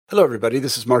Hello, everybody.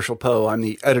 This is Marshall Poe. I'm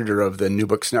the editor of the New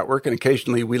Books Network, and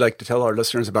occasionally we like to tell our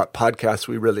listeners about podcasts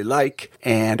we really like.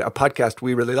 And a podcast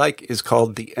we really like is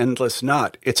called The Endless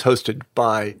Knot. It's hosted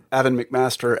by Avon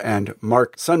McMaster and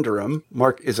Mark Sundaram.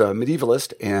 Mark is a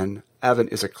medievalist and Avon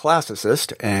is a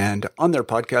classicist, and on their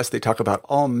podcast, they talk about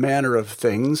all manner of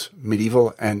things,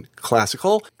 medieval and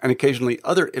classical, and occasionally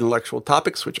other intellectual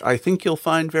topics, which I think you'll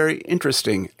find very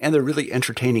interesting, and they're really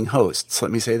entertaining hosts,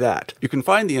 let me say that. You can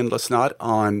find The Endless Knot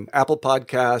on Apple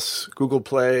Podcasts, Google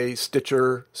Play,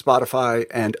 Stitcher, Spotify,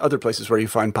 and other places where you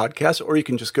find podcasts, or you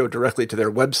can just go directly to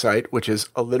their website, which is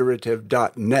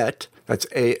alliterative.net. That's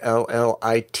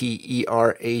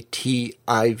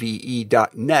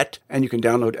alliterative.net, and you can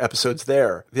download episodes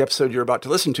there. The episode you're about to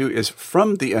listen to is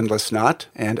from The Endless Knot,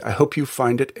 and I hope you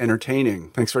find it entertaining.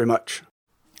 Thanks very much.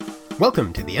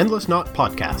 Welcome to the Endless Knot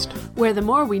podcast, where the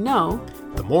more we know,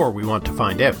 the more we want to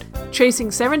find out, tracing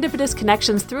serendipitous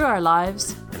connections through our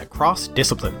lives and across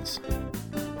disciplines.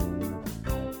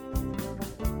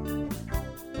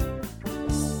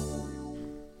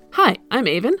 Hi, I'm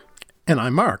Avon. And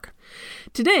I'm Mark.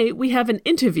 Today, we have an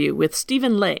interview with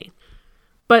Stephen Ley.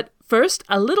 But first,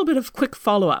 a little bit of quick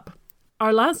follow-up.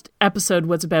 Our last episode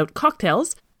was about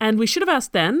cocktails, and we should have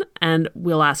asked then, and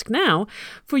we'll ask now,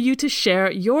 for you to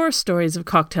share your stories of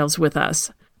cocktails with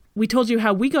us. We told you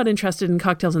how we got interested in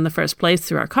cocktails in the first place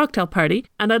through our cocktail party,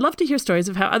 and I'd love to hear stories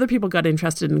of how other people got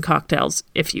interested in cocktails,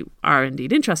 if you are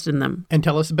indeed interested in them. And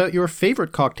tell us about your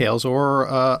favorite cocktails or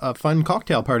a fun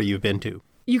cocktail party you've been to.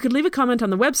 You could leave a comment on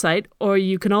the website, or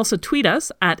you can also tweet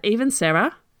us at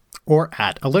AvonSarah. Or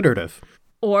at Alliterative.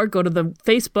 Or go to the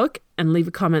Facebook and leave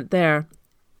a comment there.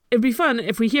 It'd be fun.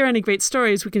 If we hear any great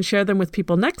stories, we can share them with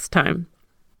people next time.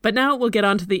 But now we'll get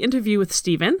on to the interview with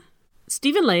Stephen.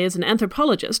 Stephen Ley is an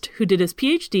anthropologist who did his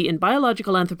PhD in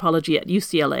biological anthropology at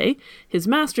UCLA, his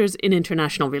master's in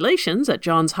international relations at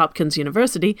Johns Hopkins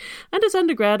University, and his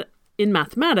undergrad in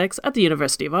mathematics at the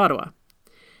University of Ottawa.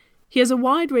 He has a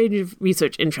wide range of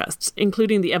research interests,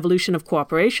 including the evolution of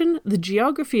cooperation, the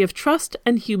geography of trust,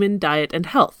 and human diet and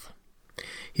health.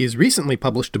 He has recently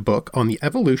published a book on the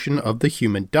evolution of the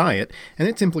human diet and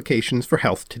its implications for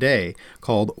health today,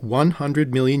 called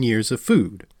 100 Million Years of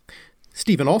Food.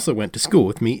 Stephen also went to school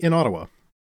with me in Ottawa.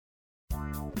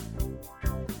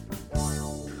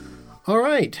 All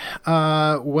right.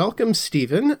 Welcome,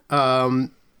 Stephen.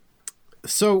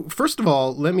 So, first of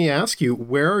all, let me ask you,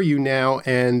 where are you now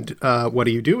and what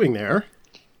are you doing there?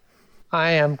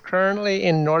 I am currently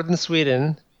in northern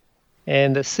Sweden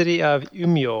in the city of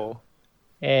Umeå,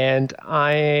 and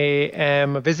I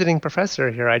am a visiting professor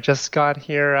here. I just got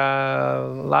here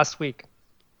last week.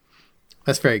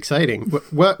 That's very exciting.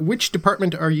 Which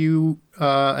department are you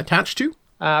attached to?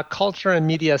 Culture and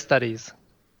Media Studies.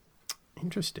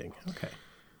 Interesting. Okay.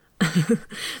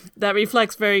 That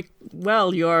reflects very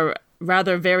well your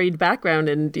rather varied background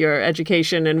in your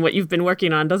education and what you've been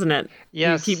working on, doesn't it?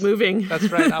 Yes. You keep moving. That's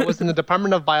right. I was in the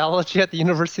Department of Biology at the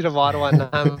University of Ottawa, and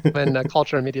I'm in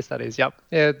Culture and Media Studies. Yep.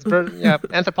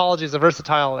 Anthropology is a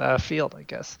versatile field, I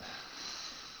guess.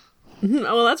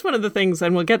 Well, that's one of the things,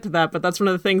 and we'll get to that, but that's one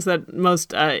of the things that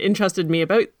most interested me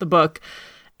about the book,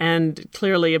 and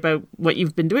clearly about what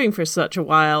you've been doing for such a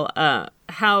while,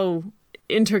 how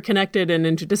interconnected and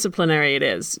interdisciplinary it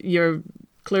is. You're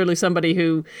clearly somebody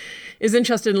who is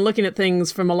interested in looking at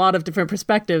things from a lot of different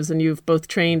perspectives, and you've both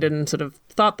trained and sort of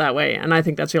thought that way, and I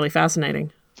think that's really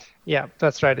fascinating. Yeah,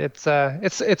 that's right. It's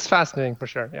fascinating for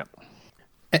sure. Yeah.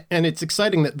 And it's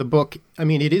exciting that the book, I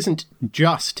mean, it isn't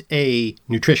just a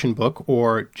nutrition book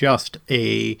or just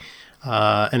an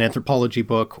anthropology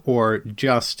book or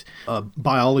just a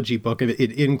biology book.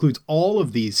 It includes all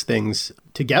of these things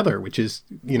together, which is,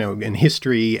 in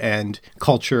history and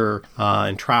culture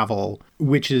and travel,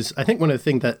 which is, I think, one of the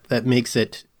things that makes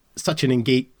it such an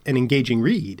engaging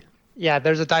read. Yeah,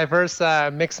 there's a diverse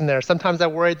mix in there. Sometimes I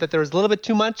worried that there was a little bit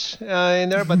too much in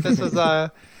there, but this is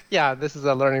this is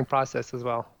a learning process as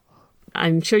well.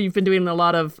 I'm sure you've been doing a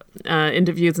lot of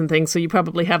interviews and things, so you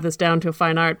probably have this down to a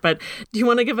fine art, but do you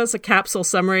want to give us a capsule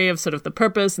summary of sort of the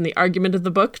purpose and the argument of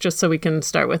the book, just so we can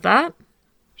start with that?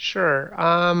 Sure.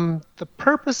 The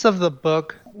purpose of the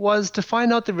book was to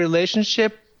find out the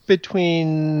relationship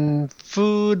between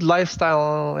food,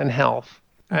 lifestyle, and health.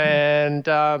 Mm-hmm. And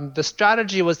the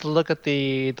strategy was to look at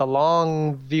the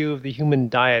long view of the human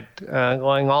diet,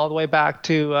 going all the way back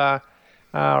to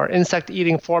our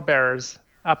insect-eating forebears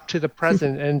up to the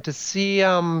present, and to see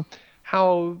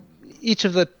how each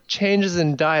of the changes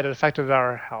in diet affected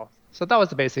our health. So that was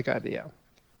the basic idea.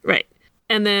 Right.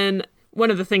 And then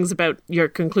one of the things about your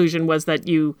conclusion was that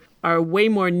you are way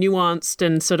more nuanced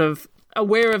and sort of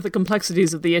aware of the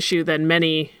complexities of the issue than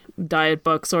many diet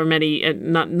books or many,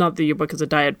 not that your book is a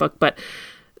diet book, but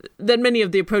that many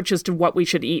of the approaches to what we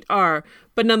should eat are.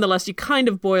 But nonetheless, you kind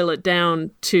of boil it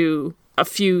down to a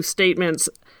few statements.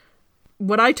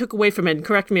 What I took away from it, and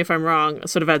correct me if I'm wrong,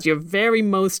 sort of as your very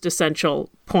most essential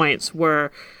points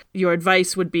were your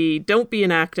advice would be don't be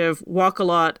inactive, walk a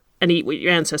lot, and eat what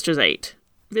your ancestors ate.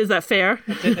 Is that fair?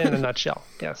 In a nutshell,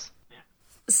 yes.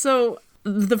 So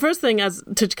the first thing, as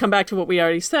to come back to what we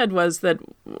already said, was that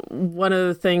one of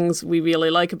the things we really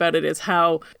like about it is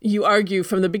how you argue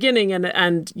from the beginning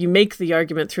and you make the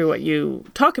argument through what you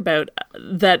talk about,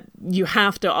 that you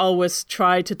have to always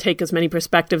try to take as many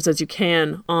perspectives as you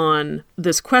can on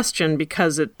this question,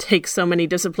 because it takes so many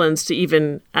disciplines to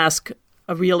even ask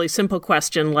a really simple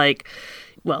question like,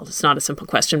 well, it's not a simple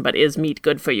question, but is meat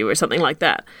good for you or something like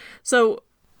that. So,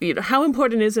 how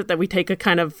important is it that we take a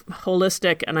kind of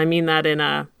holistic, and I mean that in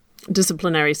a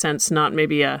disciplinary sense, not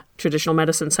maybe a traditional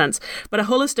medicine sense, but a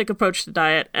holistic approach to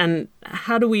diet, and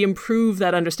how do we improve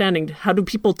that understanding? How do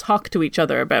people talk to each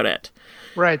other about it?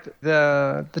 Right.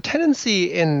 The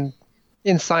tendency in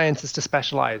science is to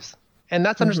specialize. And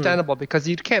that's understandable because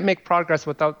you can't make progress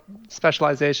without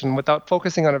specialization, without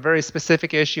focusing on a very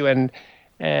specific issue and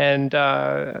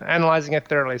analyzing it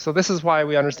thoroughly. So this is why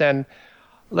we understand,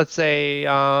 let's say,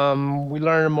 we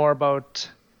learn more about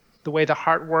the way the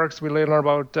heart works, we learn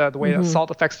about the way that salt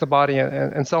affects the body,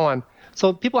 and so on.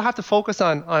 So people have to focus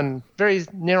on very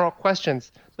narrow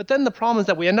questions. But then the problem is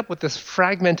that we end up with this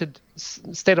fragmented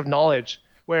state of knowledge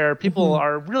where people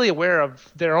are really aware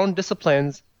of their own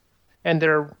disciplines, and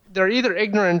they're either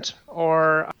ignorant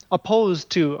or opposed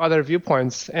to other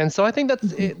viewpoints. And so I think that's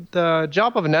the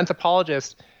job of an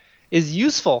anthropologist is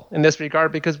useful in this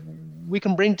regard, because we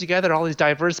can bring together all these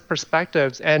diverse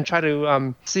perspectives and try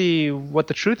to see what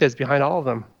the truth is behind all of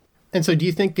them. And so do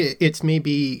you think it's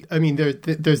maybe, I mean,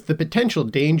 there's the potential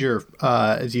danger,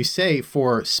 as you say,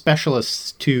 for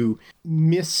specialists to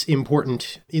miss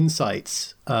important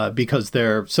insights because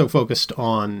they're so focused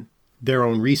on their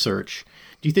own research.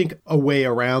 Do you think a way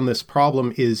around this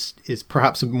problem is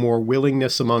perhaps more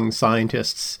willingness among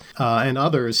scientists and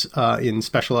others in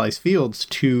specialized fields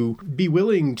to be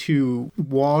willing to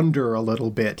wander a little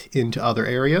bit into other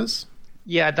areas?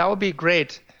 Yeah, that would be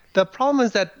great. The problem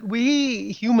is that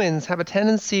we humans have a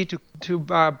tendency to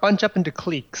bunch up into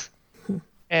cliques.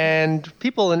 And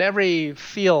people in every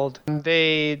field,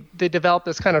 they develop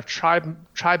this kind of tribe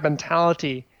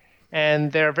mentality.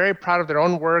 And they're very proud of their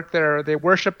own work. They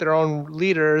worship their own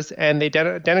leaders, and they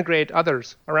denigrate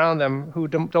others around them who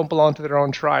don't belong to their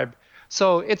own tribe.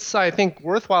 So it's, I think,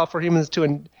 worthwhile for humans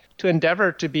to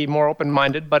endeavor to be more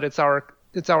open-minded, but it's our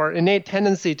innate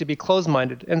tendency to be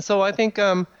closed-minded. And so I think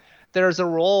there's a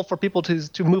role for people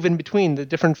to move in between the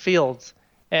different fields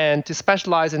and to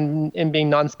specialize in being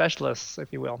non-specialists,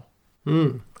 if you will.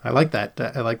 I like that.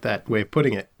 I like that way of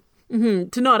putting it.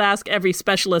 To not ask every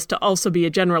specialist to also be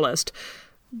a generalist,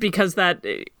 because that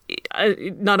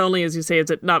not only, as you say,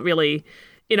 is it not really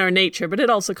in our nature, but it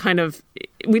also kind of,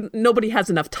 nobody has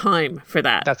enough time for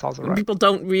that. That's also right. People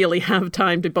don't really have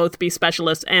time to both be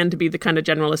specialists and to be the kind of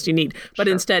generalist you need, but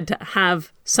instead to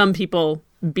have some people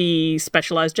be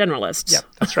specialized generalists. Yeah,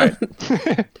 that's right.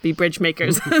 To be bridge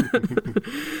makers.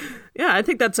 Yeah, I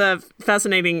think that's a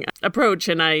fascinating approach,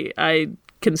 and I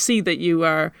can see that you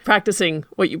are practicing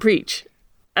what you preach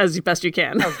as best you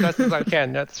can. As best as I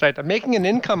can, that's right. Making an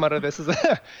income out of this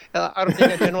out of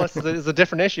being a generalist is a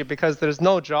different issue, because there's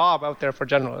no job out there for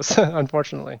generalists,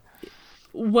 unfortunately.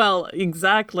 Well,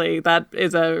 exactly. That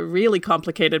is a really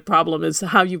complicated problem, is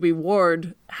how you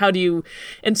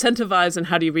incentivize and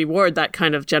how do you reward that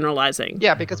kind of generalizing?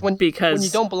 Yeah, because when you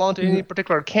don't belong to any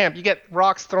particular camp, you get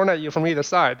rocks thrown at you from either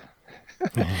side.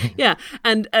 Yeah,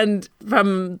 and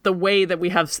from the way that we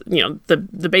have,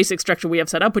 the basic structure we have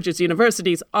set up, which is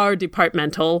universities are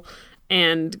departmental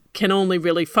and can only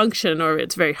really function, or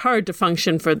it's very hard to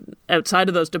function for outside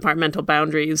of those departmental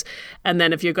boundaries. And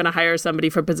then if you're going to hire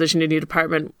somebody for a position in your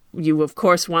department, you of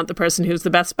course want the person who's the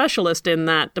best specialist in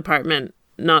that department,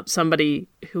 not somebody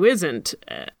who isn't.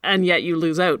 And yet you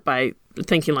lose out by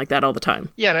thinking like that all the time.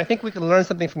 Yeah, and I think we can learn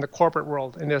something from the corporate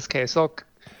world in this case. So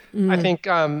I think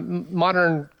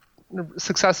modern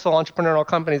successful entrepreneurial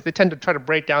companies, they tend to try to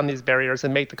break down these barriers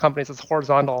and make the companies as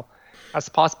horizontal as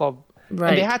possible.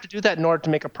 Right. And they have to do that in order to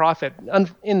make a profit.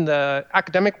 In the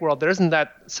academic world, there isn't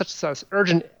such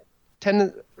urgent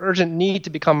need to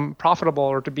become profitable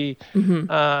or to be,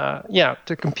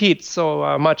 to compete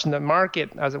so much in the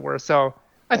market, as it were. So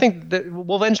I think that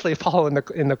we'll eventually follow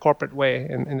in the corporate way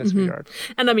in this regard.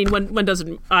 And I mean, one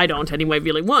doesn't, I don't anyway,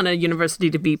 really want a university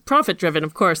to be profit driven,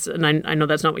 of course. And I know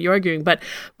that's not what you're arguing, but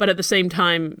at the same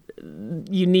time,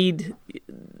 you need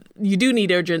you do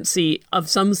need urgency of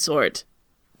some sort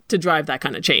to drive that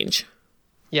kind of change.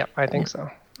 Yeah, I think so.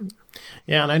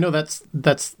 Yeah, and I know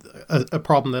that's a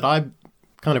problem that I've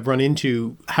kind of run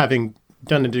into, having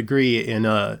done a degree in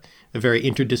a very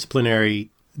interdisciplinary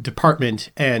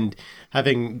department, and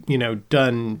having,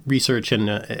 done research in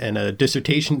a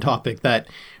dissertation topic that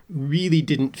really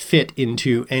didn't fit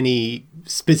into any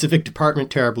specific department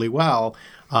terribly well.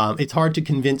 It's hard to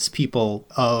convince people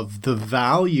of the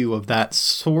value of that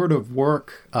sort of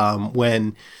work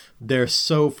when they're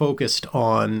so focused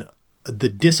on the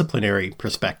disciplinary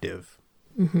perspective.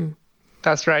 Mm-hmm.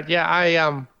 That's right. Yeah,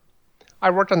 I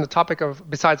worked on the topic of,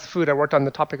 besides food, I worked on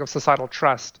the topic of societal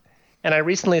trust. And I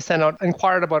recently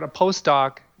inquired about a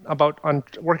postdoc on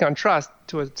working on trust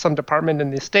to some department in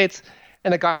the States.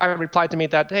 And the guy replied to me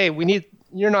that, hey,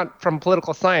 you're not from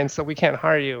political science, so we can't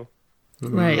hire you.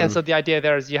 Right. And so the idea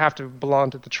there is you have to belong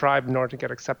to the tribe in order to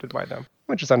get accepted by them,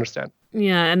 which is understandable.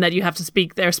 Yeah, and that you have to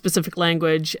speak their specific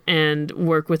language and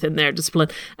work within their discipline.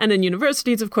 And in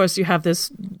universities, of course, you have this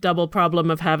double problem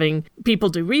of having people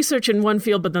do research in one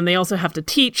field, but then they also have to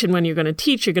teach. And when you're going to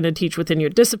teach within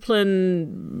your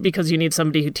discipline, because you need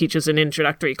somebody who teaches an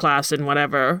introductory class in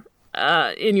whatever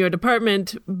in your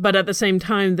department. But at the same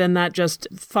time, then that just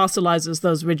fossilizes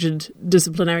those rigid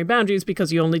disciplinary boundaries,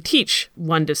 because you only teach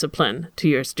one discipline to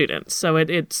your students. So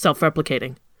it's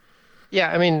self-replicating.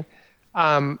 Yeah, I mean,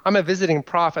 I'm a visiting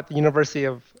prof at the University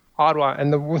of Ottawa,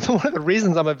 and one of the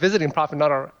reasons I'm a visiting prof and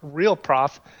not a real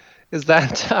prof is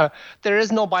that there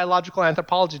is no biological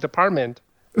anthropology department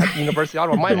at the University of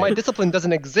Ottawa. My discipline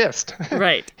doesn't exist.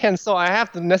 Right. And so I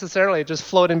have to necessarily just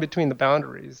float in between the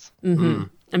boundaries. Mm-hmm.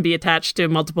 And be attached to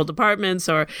multiple departments,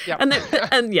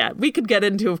 and yeah, we could get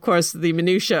into, of course, the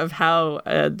minutia of how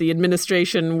the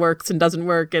administration works and doesn't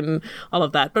work and all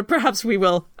of that. But perhaps we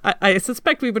will. I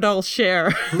suspect we would all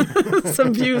share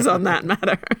some views on that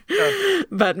matter. Sure.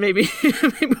 But maybe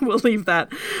we'll leave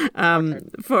that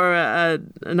for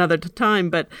another time.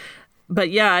 But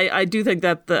yeah, I do think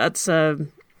that that's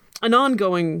an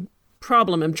ongoing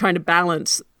problem in trying to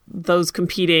balance those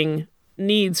competing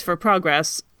needs for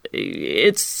progress.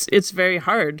 It's very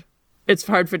hard. It's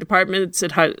hard for departments,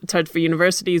 it's hard for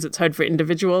universities, it's hard for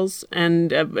individuals,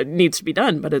 and it needs to be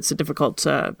done, but it's a difficult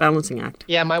balancing act.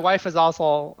 Yeah, my wife is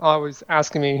also always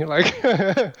asking me, like,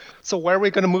 so where are we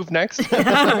going to move next?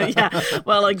 Yeah,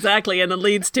 well, exactly, and it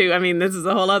leads to, this is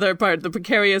a whole other part, the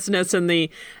precariousness and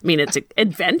it's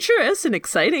adventurous and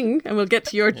exciting, and we'll get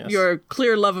to your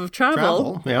clear love of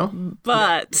travel. Yeah.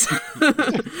 But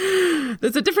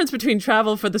there's a difference between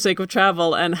travel for the sake of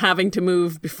travel and having to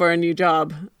move before a new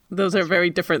job. Those are very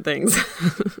different things.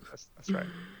 That's right.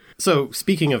 So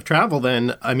speaking of travel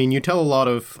then, you tell a lot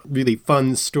of really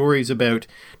fun stories about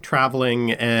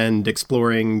traveling and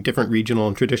exploring different regional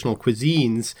and traditional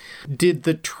cuisines. Did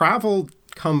the travel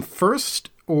come first,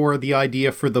 or the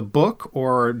idea for the book,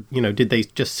 or, did they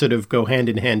just sort of go hand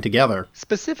in hand together?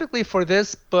 Specifically for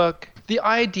this book, the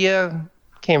idea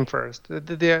came first.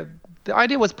 The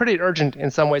idea was pretty urgent in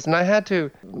some ways,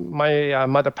 and my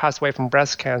mother passed away from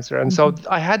breast cancer, and so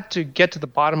I had to get to the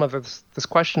bottom of this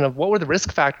question of what were the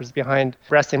risk factors behind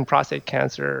breast and prostate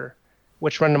cancer,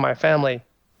 which run in my family.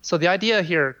 So the idea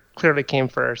here clearly came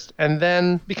first. And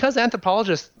then, because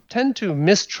anthropologists tend to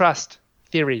mistrust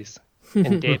theories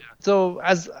and data, so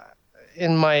as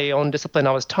in my own discipline,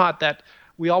 I was taught that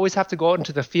we always have to go out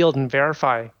into the field and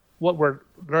verify what we're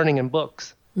learning in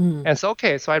books. And so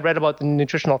I read about the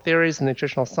nutritional theories and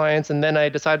nutritional science, and then I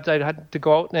decided I had to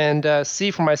go out and see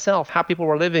for myself how people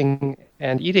were living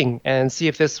and eating, and see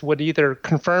if this would either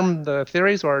confirm the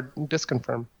theories or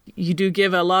disconfirm. You do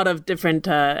give a lot of different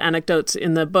anecdotes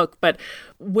in the book, but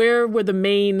where were the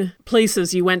main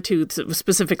places you went to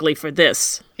specifically for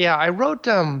this? Yeah, I wrote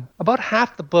about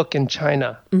half the book in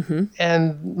China,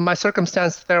 and my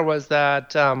circumstance there was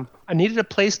that I needed a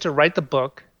place to write the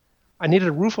book. I needed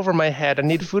a roof over my head, I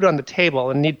needed food on the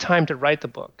table, and need time to write the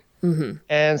book.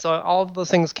 And so all of those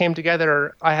things came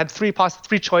together. I had three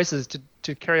choices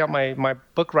to carry out my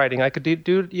book writing. I could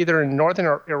do it either in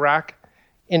northern Iraq,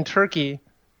 in Turkey,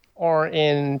 or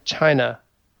in China.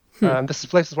 This is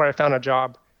places where I found a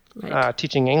job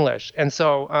teaching English. And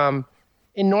so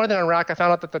in northern Iraq, I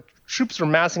found out that the troops were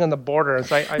massing on the border, and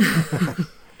so I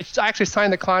actually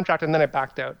signed the contract, and then I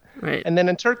backed out. Right. And then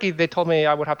in Turkey, they told me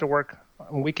I would have to work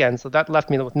on weekends, so that left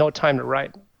me with no time to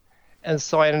write. And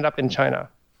so I ended up in China.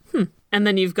 And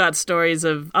then you've got stories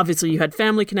of, obviously you had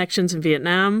family connections in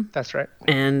Vietnam. That's right.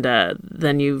 And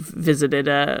then you've visited,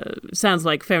 sounds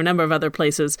like a fair number of other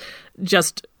places,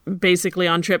 just basically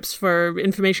on trips for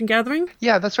information gathering?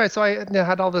 Yeah, that's right. So I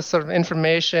had all this sort of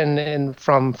information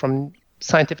from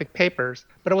scientific papers.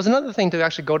 But it was another thing to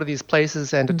actually go to these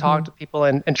places and to talk to people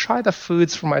and try the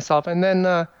foods for myself, and then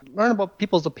learn about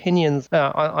people's opinions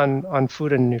on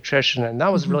food and nutrition. And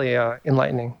that was really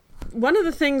enlightening.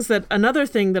 Another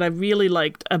thing that I really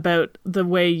liked about the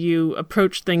way you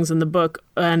approach things in the book,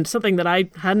 and something that I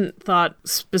hadn't thought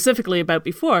specifically about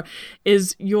before,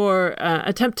 is your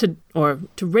attempt to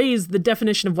raise the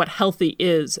definition of what healthy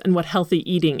is and what healthy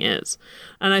eating is.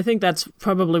 And I think that's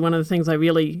probably one of the things I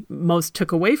really most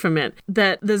took away from it,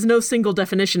 that there's no single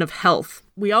definition of health.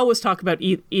 We always talk about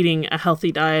eating a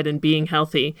healthy diet and being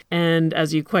healthy. And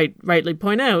as you quite rightly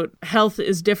point out, health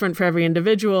is different for every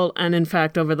individual. And in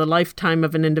fact, over the lifetime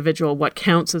of an individual, what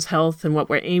counts as health and what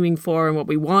we're aiming for and what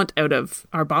we want out of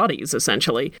our bodies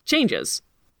essentially changes.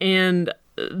 And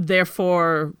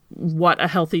therefore, what a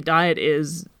healthy diet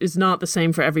is not the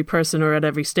same for every person or at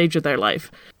every stage of their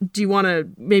life. Do you want to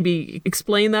maybe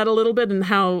explain that a little bit and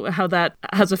how that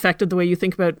has affected the way you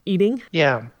think about eating?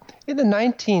 Yeah.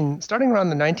 Starting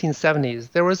around the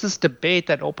 1970s, there was this debate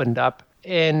that opened up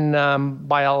in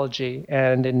biology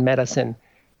and in medicine.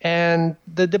 And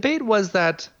the debate was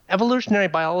that evolutionary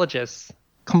biologists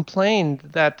complained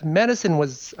that medicine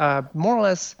was more or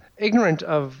less ignorant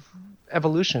of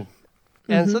evolution.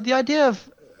 And so the idea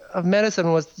of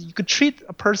medicine was you could treat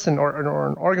a person or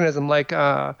an organism like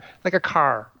a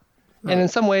car. Right. And in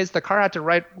some ways, the car had to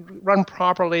run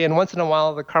properly, and once in a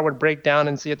while, the car would break down,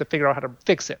 and so you had to figure out how to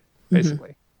fix it,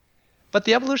 basically. But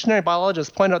the evolutionary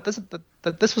biologists pointed out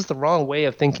that this was the wrong way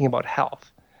of thinking about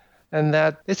health, and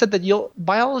that they said that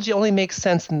biology only makes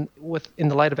sense in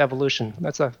the light of evolution.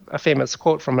 That's a famous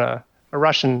quote from a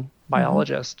Russian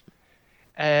biologist.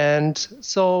 And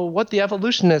so what the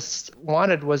evolutionists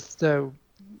wanted was to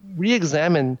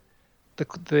re-examine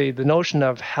the notion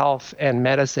of health and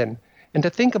medicine, and to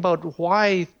think about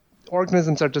why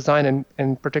organisms are designed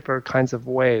in particular kinds of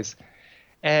ways.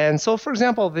 And so, for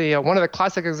example, one of the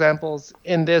classic examples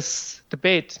in this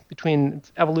debate between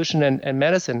evolution and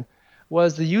medicine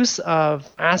was the use of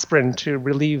aspirin to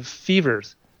relieve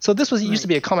fevers. So this used to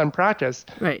be a common practice,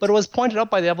 but it was pointed out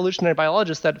by the evolutionary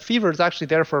biologists that fever is actually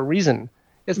there for a reason.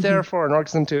 It's there for an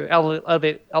organism to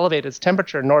elevate its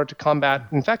temperature in order to combat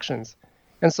infections.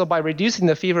 And so by reducing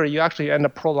the fever, you actually end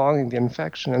up prolonging the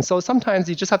infection. And so sometimes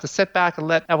you just have to sit back and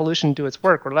let evolution do its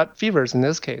work, or let fevers, in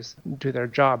this case, do their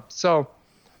job. So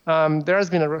there has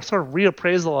been a sort of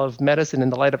reappraisal of medicine in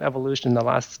the light of evolution in the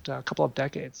last couple of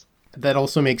decades. That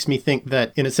also makes me think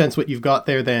that, in a sense, what you've got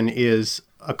there then is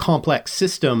a complex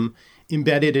system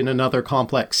embedded in another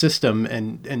complex system,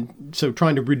 and so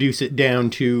trying to reduce it down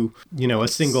to, a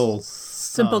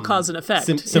simple cause and effect.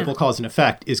 Simple cause and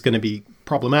effect is going to be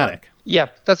problematic. Yeah,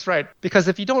 that's right. Because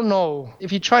if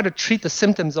you try to treat the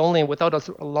symptoms only without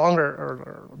a longer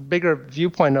or bigger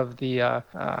viewpoint of the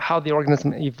how the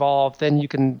organism evolved, then you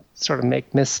can sort of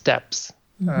make missteps.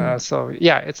 So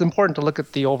it's important to look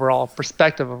at the overall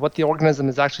perspective of what the organism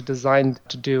is actually designed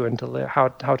to do and to live, how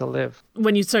to live.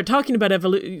 When you start talking about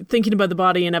thinking about the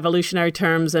body in evolutionary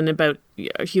terms and about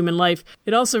human life,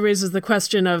 it also raises the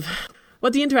question of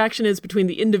what the interaction is between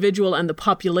the individual and the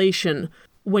population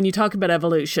when you talk about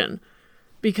evolution.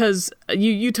 Because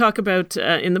you talk about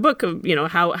in the book of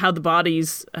how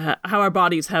our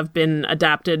bodies have been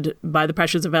adapted by the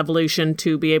pressures of evolution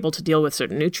to be able to deal with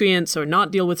certain nutrients or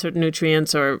not deal with certain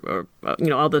nutrients or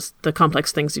all the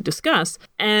complex things you discuss,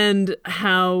 and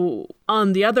how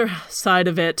on the other side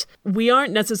of it, we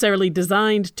aren't necessarily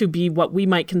designed to be what we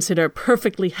might consider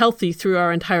perfectly healthy through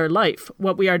our entire life.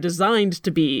 What we are designed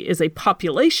to be is a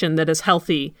population that is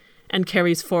healthy and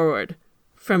carries forward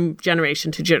from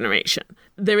generation to generation.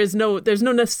 There's no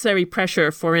necessary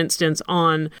pressure, for instance,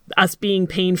 on us being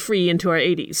pain-free into our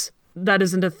 80s. That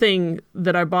isn't a thing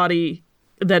that our body,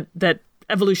 that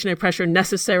evolutionary pressure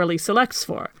necessarily selects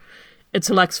for. It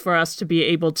selects for us to be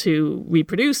able to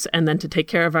reproduce and then to take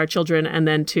care of our children and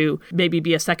then to maybe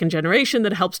be a second generation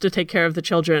that helps to take care of the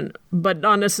children, but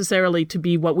not necessarily to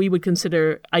be what we would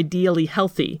consider ideally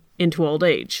healthy into old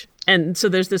age. And so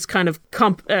there's this kind of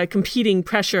competing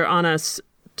pressure on us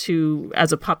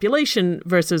as a population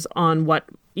versus on what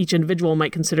each individual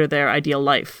might consider their ideal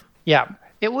life. Yeah.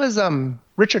 It was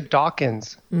Richard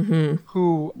Dawkins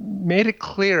who made it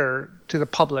clear to the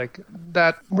public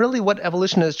that really what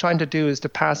evolution is trying to do is to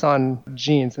pass on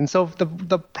genes. And so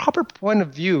the proper point of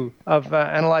view of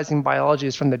analyzing biology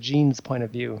is from the genes point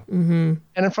of view.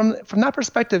 And from that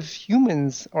perspective,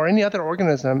 humans or any other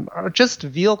organism are just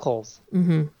vehicles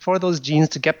for those genes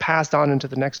to get passed on into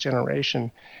the next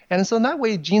generation. And so in that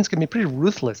way, genes can be pretty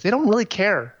ruthless. They don't really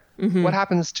care what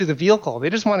happens to the vehicle.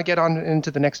 They just want to get on into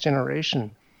the next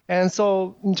generation. And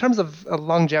so in terms of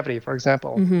longevity, for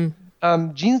example,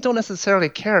 genes don't necessarily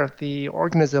care if the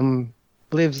organism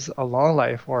lives a long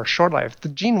life or a short life. The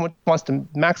gene wants to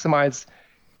maximize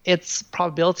its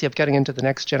probability of getting into the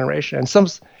next generation.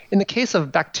 And in the case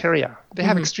of bacteria, they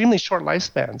have extremely short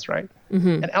lifespans, right?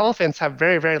 And elephants have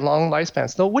very, very long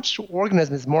lifespans. So which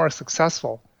organism is more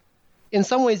successful? In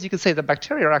some ways, you could say that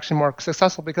bacteria are actually more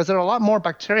successful because there are a lot more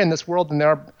bacteria in this world than there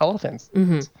are elephants.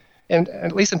 And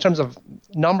at least in terms of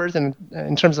numbers and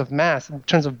in terms of mass, in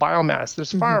terms of biomass,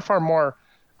 there's far, far more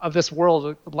of this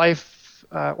world,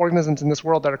 organisms in this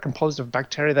world that are composed of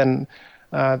bacteria than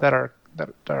that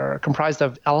are comprised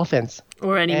of elephants.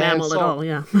 Or any mammal at all,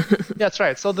 yeah. That's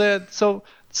right. So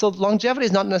longevity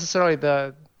is not necessarily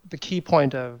the key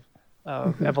point of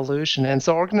evolution. And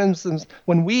so organisms,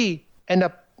 when we end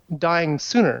up dying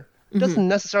sooner, it doesn't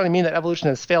necessarily mean that evolution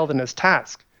has failed in its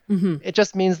task. It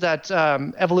just means that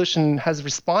evolution has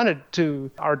responded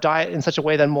to our diet in such a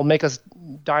way that will make us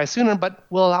die sooner, but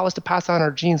will allow us to pass on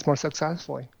our genes more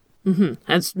successfully.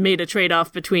 Has made a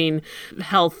trade-off between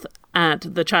health at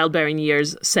the childbearing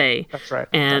years, say, that's right,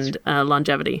 and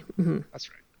longevity. That's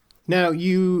right. Now,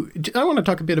 I want to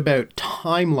talk a bit about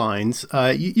timelines.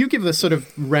 You give a sort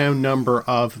of round number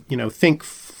of, think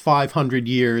 500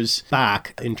 years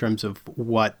back in terms of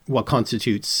what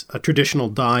constitutes a traditional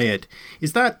diet.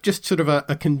 Is that just sort of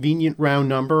a convenient round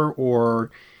number,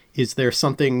 or is there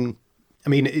something,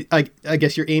 I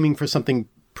guess you're aiming for something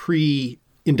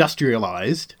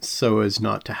pre-industrialized so as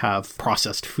not to have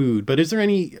processed food, but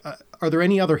are there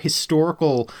any other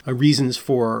historical reasons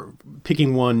for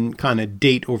picking one kind of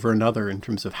date over another in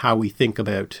terms of how we think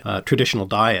about traditional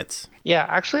diets? Yeah,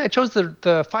 actually, I chose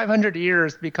the 500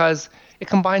 years because it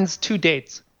combines two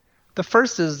dates. The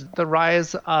first is the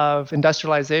rise of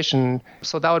industrialization,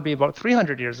 so that would be about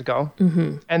 300 years ago.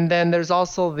 And then there's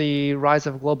also the rise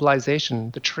of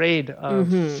globalization, the trade of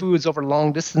foods over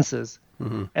long distances.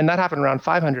 And that happened around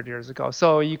 500 years ago.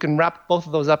 So you can wrap both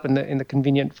of those up in the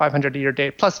convenient 500-year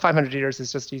date. Plus 500 years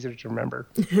is just easier to remember.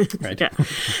 Right.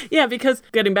 Yeah, because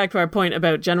getting back to our point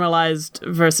about generalized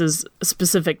versus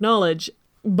specific knowledge,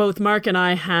 both Mark and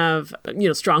I have,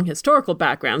 strong historical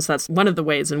backgrounds. That's one of the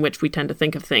ways in which we tend to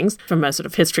think of things from a sort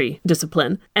of history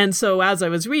discipline. And so as I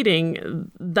was reading,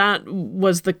 that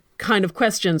was the kind of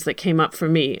questions that came up for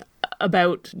me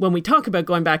about when we talk about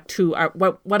going back to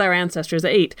what our ancestors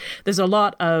ate. There's a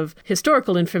lot of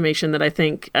historical information that I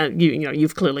think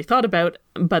you've clearly thought about,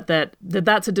 but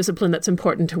that's a discipline that's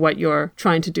important to what you're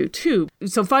trying to do too.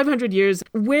 So 500 years,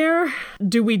 where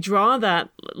do we draw that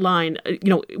line?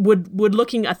 Would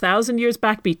looking 1,000 years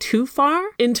back be too far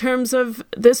in terms of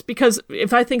this? Because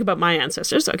if I think about my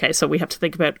ancestors, okay, so we have to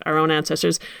think about our own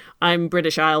ancestors. I'm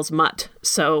British Isles mutt.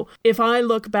 So if I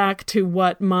look back to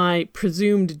what my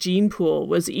presumed gene pool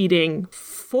was eating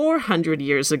 400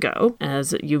 years ago,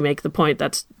 as you make the point,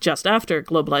 that's just after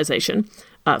globalization.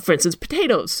 For instance,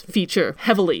 potatoes feature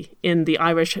heavily in the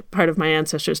Irish part of my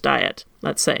ancestors' diet,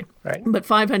 let's say. Right. But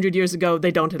 500 years ago,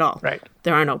 they don't at all. Right.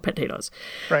 There are no potatoes.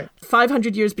 Right.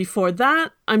 500 years before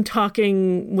that, we're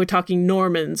talking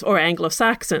Normans or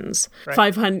Anglo-Saxons.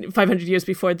 Right. 500 years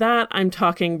before that, I'm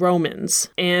talking Romans.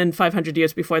 And 500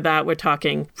 years before that, we're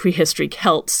talking prehistory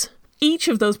Celts. Each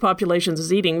of those populations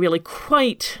is eating really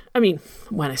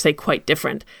when I say quite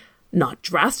different, not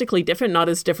drastically different, not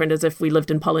as different as if we lived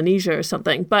in Polynesia or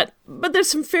something, but there's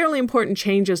some fairly important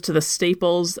changes to the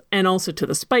staples and also to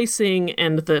the spicing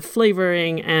and the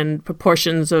flavoring and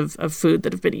proportions of food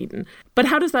that have been eaten. But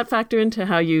how does that factor into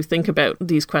how you think about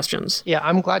these questions? Yeah,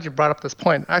 I'm glad you brought up this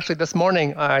point. Actually, this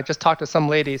morning, I just talked to some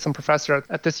professor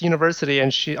at this university,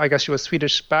 and I guess she was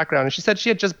Swedish background, and she said she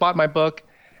had just bought my book,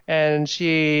 and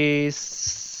she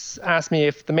asked me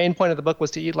if the main point of the book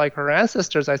was to eat like her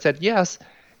ancestors. I said yes.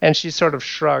 And she sort of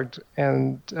shrugged,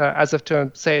 and as if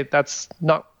to say that's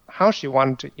not how she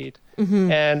wanted to eat.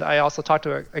 And I also talked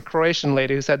to a Croatian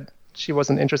lady who said she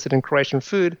wasn't interested in Croatian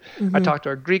food. I talked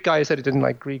to a Greek guy who said he didn't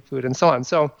like Greek food, and so on.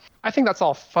 So I think that's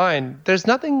all fine. There's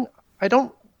nothing, I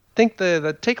don't think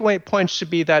the takeaway point should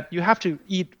be that you have to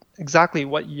eat exactly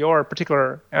what your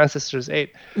particular ancestors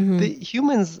ate. The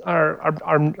humans are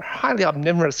highly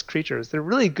omnivorous creatures. They're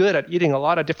really good at eating a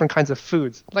lot of different kinds of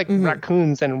foods, like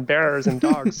raccoons and bears and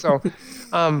dogs. So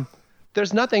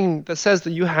there's nothing that says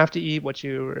that you have to eat what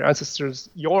your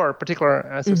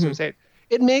particular ancestors ate.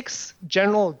 It makes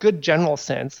good general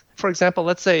sense. For example,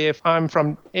 let's say if I'm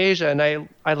from Asia and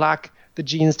I lack the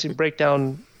genes to break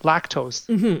down lactose,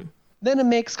 then it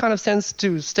makes kind of sense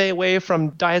to stay away from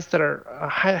diets that are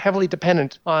heavily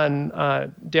dependent on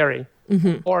dairy.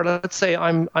 Or let's say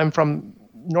I'm from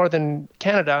northern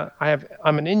Canada.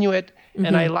 I'm an Inuit,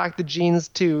 and I lack the genes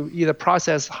to either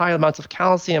process high amounts of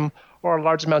calcium or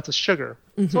large amounts of sugar.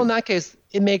 So in that case,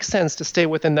 it makes sense to stay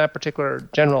within that particular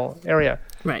general area.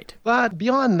 Right. But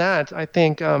beyond that, I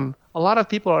think a lot of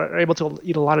people are able to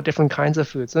eat a lot of different kinds of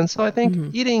foods. And so I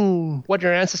think eating what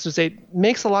your ancestors ate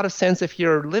makes a lot of sense if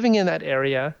you're living in that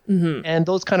area and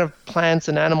those kind of plants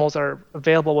and animals are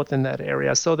available within that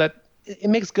area, so that it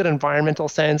makes good environmental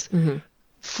sense.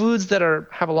 Foods that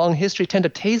have a long history tend to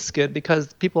taste good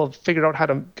because people have figured out how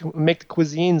to make the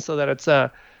cuisine so that it's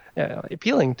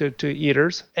appealing to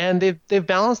eaters, and they've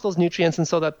balanced those nutrients and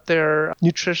so that they're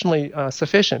nutritionally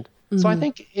sufficient. So I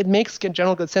think it makes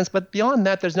general good sense. But beyond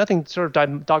that, there's nothing sort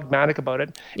of dogmatic about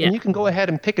it. Yeah. And you can go ahead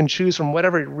and pick and choose from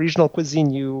whatever regional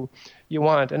cuisine you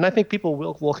want. And I think people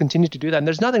will continue to do that. And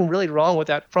there's nothing really wrong with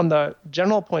that from the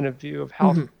general point of view of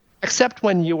health. Except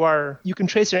when you can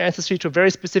trace your ancestry to a very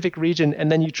specific region,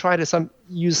 and then you try to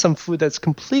use some food that's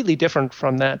completely different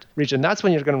from that region. That's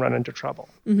when you're going to run into trouble.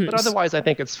 But otherwise, I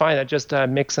think it's fine. I just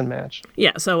mix and match.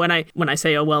 Yeah. So when I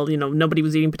say, oh well, nobody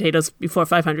was eating potatoes before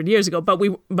 500 years ago,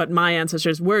 but my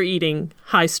ancestors were eating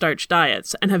high starch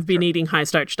diets and have been eating high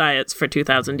starch diets for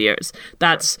 2,000 years.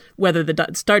 That's whether the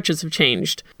starches have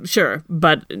changed, sure,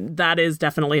 but that is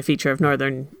definitely a feature of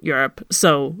Northern Europe.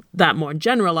 So that more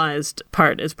generalized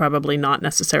part is probably not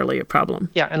necessarily a problem.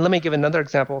 Yeah, and let me give another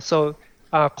example. So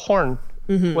corn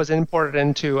was imported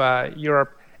into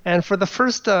Europe. And for the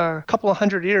first couple of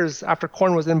hundred years after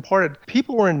corn was imported,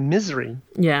 people were in misery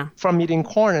from eating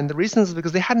corn. And the reason is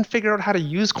because they hadn't figured out how to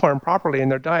use corn properly in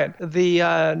their diet.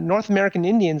 The North American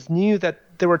Indians knew that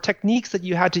there were techniques that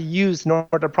you had to use in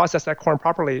order to process that corn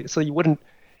properly so you wouldn't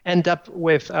end up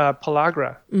with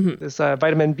pellagra, this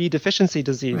vitamin B deficiency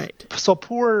disease. Right. So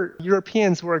poor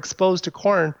Europeans who were exposed to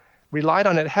corn relied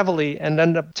on it heavily and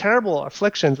ended up terrible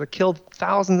afflictions that killed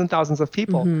thousands and thousands of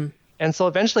people. And so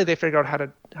eventually they figured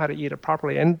out how to eat it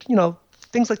properly. And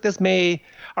things like this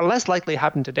are less likely to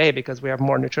happen today because we have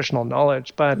more nutritional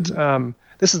knowledge. But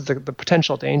this is the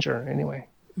potential danger anyway.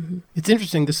 It's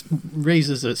interesting. This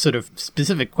raises a sort of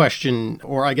specific question,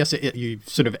 or I guess you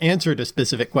sort of answered a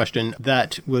specific question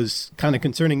that was kind of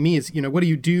concerning me is, what do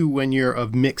you do when you're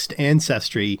of mixed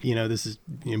ancestry? This is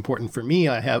important for me.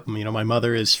 I have, my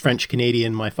mother is French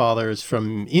Canadian, my father is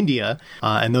from India,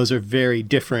 and those are very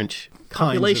different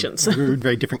populations,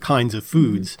 very different kinds of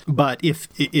foods. But if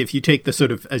you take the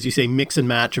sort of, as you say, mix and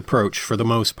match approach for the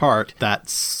most part, that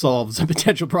solves a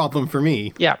potential problem for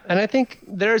me. Yeah, and I think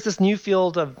there's this new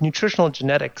field of nutritional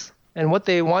genetics. And what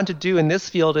they want to do in this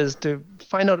field is to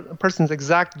find out a person's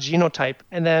exact genotype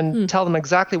and then tell them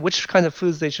exactly which kinds of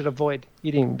foods they should avoid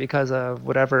eating because of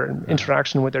whatever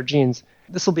interaction with their genes.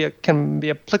 This can be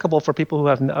applicable for people who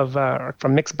are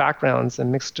from mixed backgrounds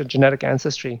and mixed genetic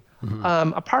ancestry.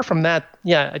 Apart from that,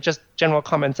 just general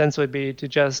common sense would be to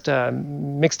just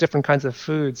mix different kinds of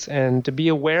foods and to be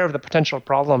aware of the potential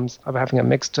problems of having a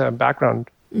mixed background.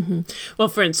 Well,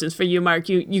 for instance, for you, Mark,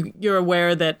 you're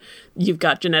aware that you've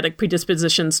got genetic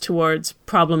predispositions towards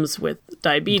problems with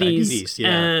diabetes,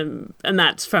 and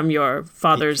that's from your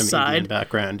father's side. Indian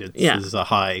background, there's a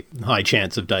high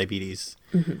chance of diabetes.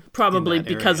 Probably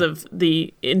because of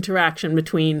the interaction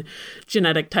between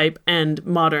genetic type and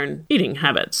modern eating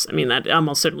habits. I mean, that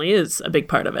almost certainly is a big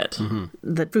part of it.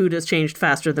 That food has changed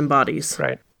faster than bodies.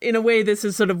 Right. In a way, this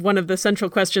is sort of one of the central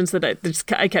questions that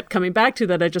I kept coming back to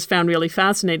that I just found really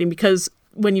fascinating, because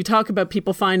when you talk about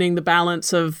people finding the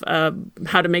balance of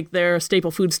how to make their staple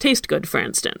foods taste good, for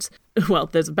instance, well,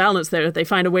 there's a balance there. They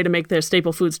find a way to make their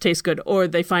staple foods taste good, or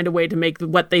they find a way to make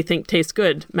what they think tastes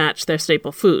good match their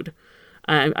staple food.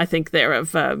 I think they're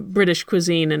of British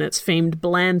cuisine and its famed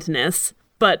blandness.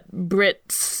 But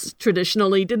Brits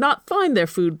traditionally did not find their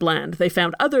food bland. They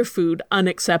found other food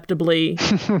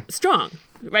unacceptably strong,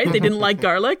 right? They didn't like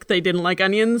garlic. They didn't like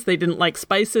onions. They didn't like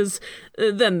spices.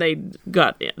 Then they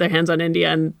got their hands on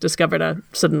India and discovered a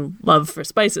sudden love for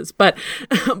spices, but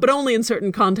only in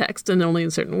certain contexts and only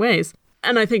in certain ways.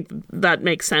 And I think that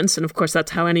makes sense. And of course,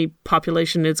 that's how any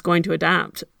population is going to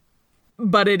adapt.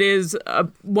 But it is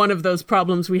one of those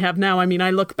problems we have now. I mean,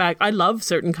 I look back, I love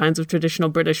certain kinds of traditional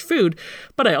British food,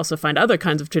 but I also find other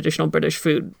kinds of traditional British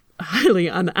food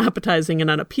highly unappetizing and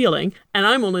unappealing. And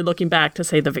I'm only looking back to,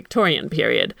 say, the Victorian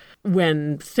period,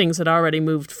 when things had already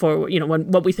moved forward. When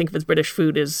what we think of as British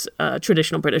food is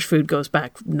traditional British food goes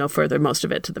back no further, most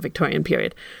of it, to the Victorian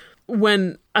period.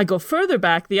 When I go further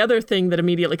back, the other thing that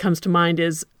immediately comes to mind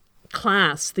is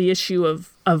class, the issue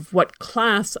of what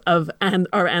class of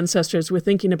our ancestors were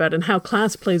thinking about and how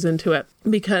class plays into it.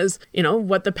 Because,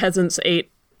 what the peasants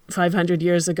ate 500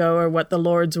 years ago or what the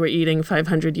lords were eating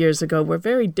 500 years ago were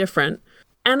very different.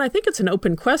 And I think it's an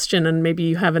open question, and maybe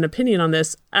you have an opinion on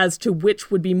this, as to which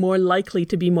would be more likely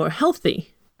to be more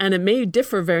healthy. And it may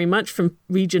differ very much from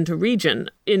region to region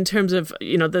in terms of,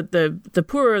 the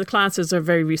poorer classes are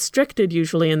very restricted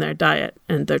usually in their diet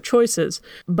and their choices.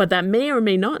 But that may or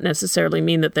may not necessarily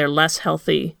mean that they're less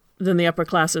healthy than the upper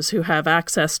classes who have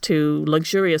access to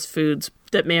luxurious foods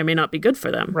that may or may not be good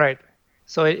for them. Right.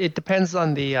 So it depends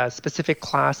on the specific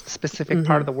class, the specific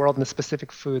part of the world, and the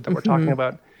specific food that we're talking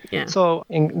about. Yeah. So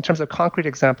in terms of concrete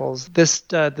examples,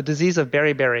 the disease of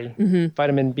beriberi,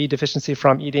 vitamin B deficiency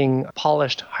from eating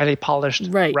highly polished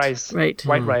rice,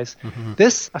 white rice,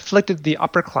 this afflicted the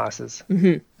upper classes.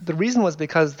 The reason was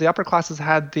because the upper classes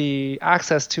had the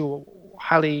access to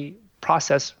highly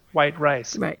processed white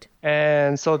rice. Right.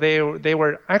 And so they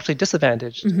were actually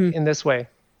disadvantaged in this way.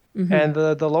 And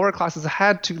the lower classes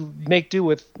had to make do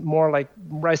with more like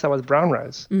rice that was brown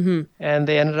rice. And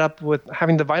they ended up with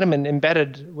having the vitamin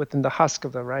embedded within the husk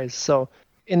of the rice. So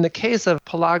in the case of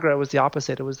pellagra, it was the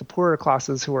opposite. It was the poorer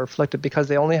classes who were afflicted because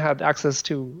they only had access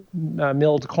to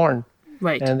milled corn.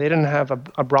 Right. And they didn't have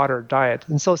a broader diet.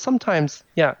 And so sometimes,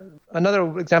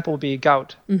 another example would be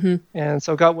gout. And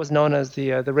so gout was known as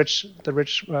the rich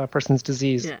person's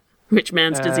disease. Yeah. Rich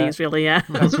man's disease, really, yeah.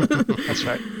 That's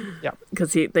right. Yeah.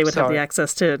 Because they would have the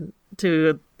access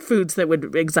to foods that would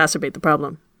exacerbate the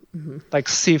problem. Like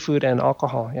seafood and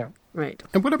alcohol, yeah. Right.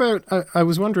 And what about, I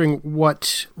was wondering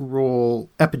what role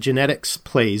epigenetics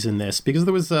plays in this, because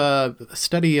there was a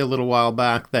study a little while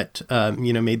back that,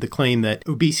 made the claim that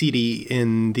obesity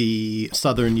in the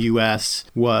southern U.S.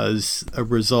 was a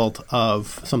result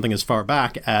of something as far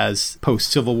back as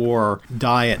post-Civil War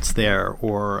diets there,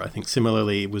 or I think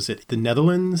similarly, was it the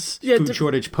Netherlands? Yeah, food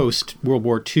shortage post-World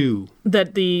War II.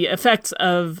 That the effects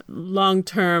of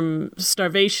long-term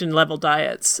starvation-level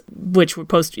diets, which were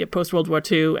post-World War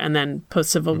II and then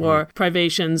post-Civil War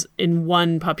privations in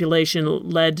one population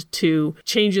led to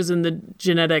changes in the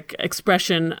genetic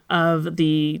expression of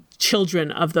the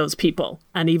children of those people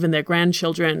and even their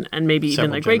grandchildren and maybe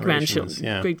even their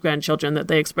great-grandchildren, that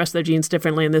they express their genes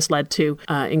differently, and this led to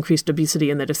increased obesity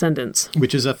in their descendants.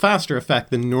 Which is a faster effect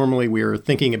than normally we're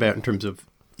thinking about in terms of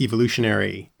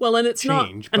evolutionary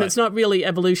change. It's not really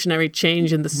evolutionary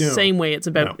change in the same way.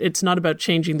 It's not about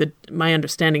changing my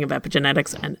understanding of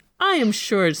epigenetics, and I am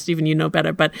sure, Stephen, you know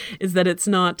better, but is that it's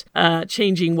not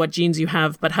changing what genes you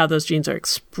have, but how those genes are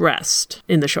expressed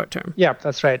in the short term. Yeah,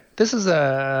 that's right. This is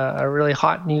a really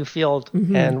hot new field,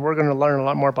 and we're going to learn a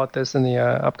lot more about this in the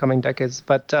upcoming decades.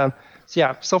 But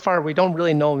so far we don't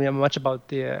really know much about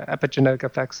the epigenetic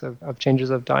effects of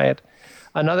changes of diet.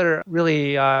 Another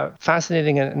really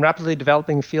fascinating and rapidly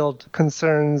developing field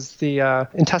concerns the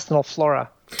intestinal flora.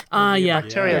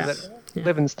 Bacteria that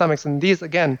live in stomachs, and these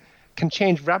again can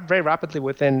change very rapidly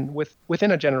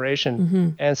within a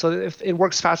generation. And so if it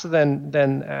works faster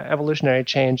than evolutionary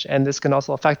change, and this can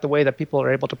also affect the way that people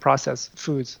are able to process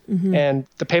foods. And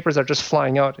the papers are just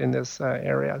flying out in this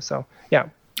area. So yeah.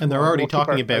 And they're already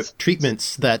talking about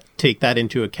treatments that take that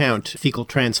into account, fecal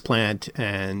transplant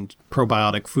and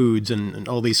probiotic foods and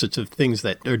all these sorts of things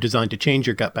that are designed to change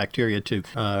your gut bacteria to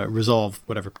resolve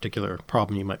whatever particular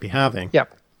problem you might be having. Yeah,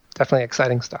 definitely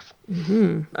exciting stuff.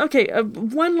 Okay,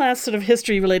 one last sort of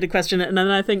history-related question, and then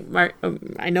I think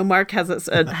Mark has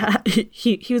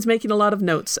he was making a lot of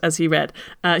notes as he read.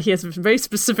 He has very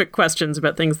specific questions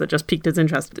about things that just piqued his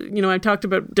interest. I talked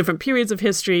about different periods of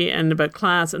history and about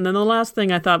class, and then the last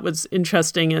thing I thought was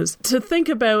interesting is to think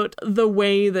about the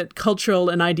way that cultural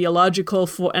and ideological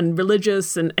and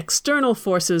religious and external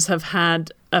forces have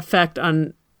had effect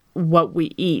on what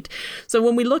we eat. So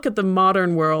when we look at the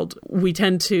modern world, we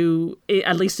tend to,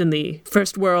 at least in the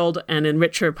first world and in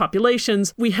richer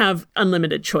populations, we have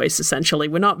unlimited choice, essentially.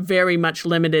 We're not very much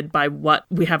limited by what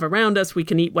we have around us. We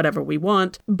can eat whatever we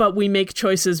want, but we make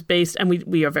choices based, and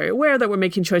we are very aware that we're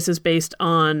making choices based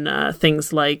on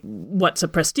things like what's a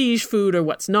prestige food or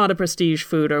what's not a prestige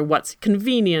food, or what's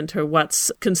convenient or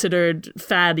what's considered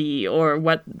fatty, or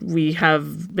what we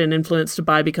have been influenced to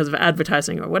buy because of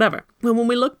advertising or whatever. And when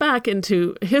we look back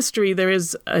into history, there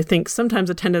is, I think,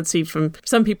 sometimes a tendency from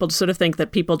some people to sort of think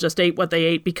that people just ate what they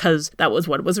ate because that was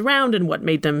what was around and what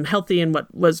made them healthy and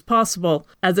what was possible,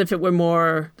 as if it were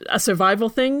more a survival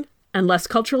thing and less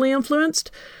culturally influenced.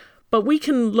 But we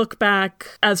can look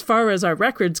back as far as our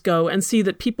records go and see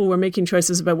that people were making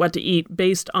choices about what to eat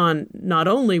based on not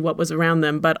only what was around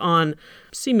them, but on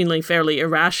seemingly fairly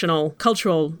irrational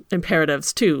cultural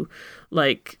imperatives too.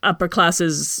 like upper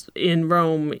classes in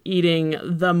Rome eating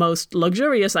the most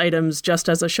luxurious items just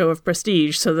as a show of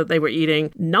prestige, so that they were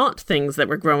eating not things that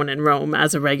were grown in Rome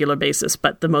as a regular basis,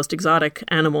 but the most exotic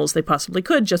animals they possibly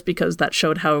could, just because that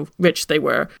showed how rich they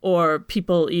were. Or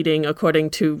people eating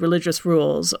according to religious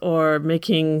rules, or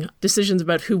making decisions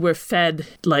about who were fed,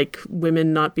 like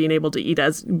women not being able to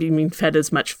being fed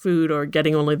as much food, or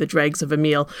getting only the dregs of a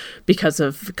meal because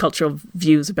of cultural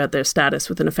views about their status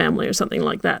within a family or something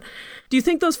like that. Do you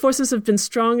think those forces have been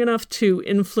strong enough to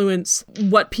influence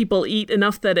what people eat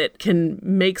enough that it can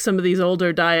make some of these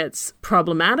older diets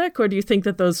problematic? Or do you think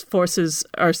that those forces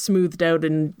are smoothed out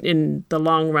in the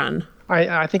long run?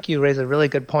 I think you raise a really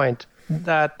good point,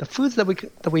 that the foods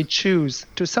that we choose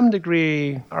to some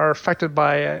degree are affected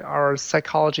by our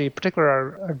psychology,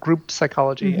 particularly our group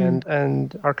psychology,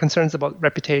 and our concerns about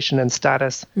reputation and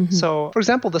status. So, for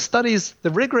example,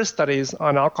 the rigorous studies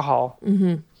on alcohol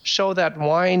show that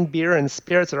wine, beer, and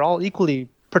spirits are all equally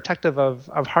protective of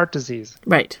heart disease.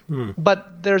 Right.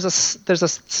 But there's a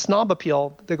snob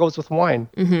appeal that goes with wine,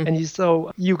 and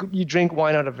you drink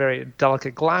wine out of a very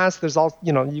delicate glass. There's all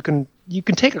you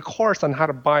can take a course on how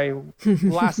to buy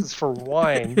glasses for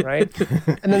wine, right?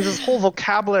 And then there's this whole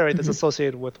vocabulary that's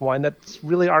associated with wine that's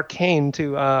really arcane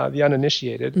to the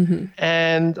uninitiated.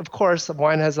 And of course,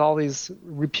 wine has all these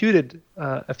reputed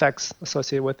effects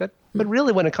associated with it. But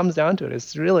really, when it comes down to it,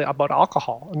 it's really about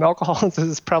alcohol. And alcohol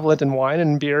is prevalent in wine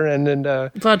and beer and in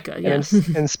vodka, yes,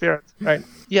 and spirits, right?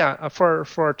 Yeah,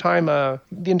 for a time, the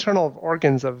internal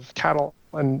organs of cattle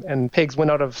and pigs went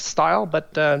out of style,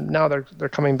 but now they're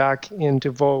coming back into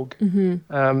vogue.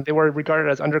 They were regarded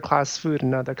as underclass food,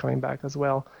 and now they're coming back as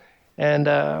well. And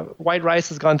white rice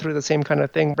has gone through the same kind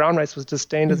of thing. Brown rice was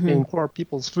disdained as being poor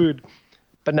people's food,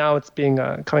 but now it's being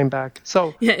coming back.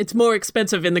 So yeah, it's more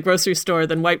expensive in the grocery store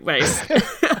than white rice,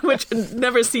 which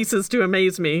never ceases to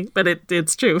amaze me, but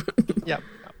it's true. Yeah.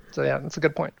 So yeah, that's a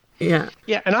good point. Yeah.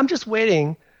 Yeah, and I'm just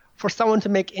waiting for someone to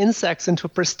make insects into a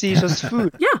prestigious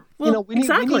food. Yeah, well, we need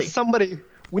somebody.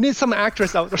 We need some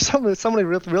actress out, or somebody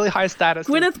with really high status.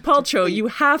 Gwyneth Paltrow, you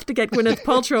have to get Gwyneth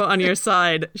Paltrow on your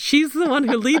side. She's the one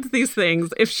who leads these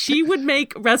things. If she would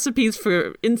make recipes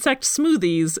for insect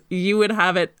smoothies, you would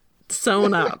have it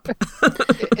sewn up.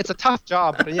 It's a tough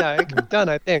job, but yeah, it can be done,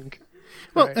 I think.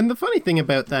 Well, right. And the funny thing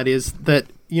about that is that,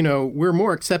 we're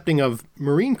more accepting of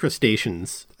marine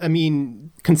crustaceans. I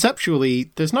mean,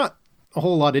 conceptually, there's not a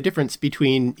whole lot of difference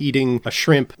between eating a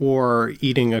shrimp or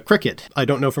eating a cricket. I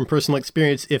don't know from personal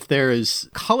experience if there is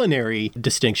culinary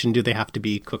distinction. Do they have to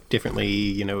be cooked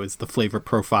differently? Is the flavor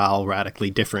profile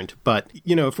radically different? But,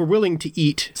 if we're willing to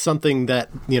eat something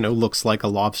that, looks like a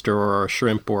lobster or a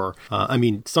shrimp or,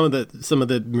 some of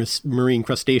the marine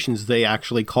crustaceans they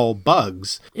actually call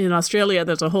bugs. In Australia,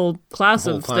 there's a whole class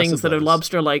of things that are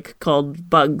lobster-like called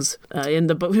bugs in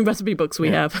the recipe books we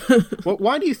have. Well,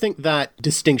 why do you think that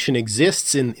distinction exists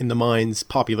in the mind's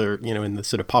popular, in the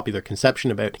sort of popular conception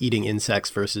about eating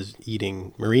insects versus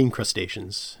eating marine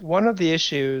crustaceans? One of the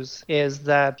issues is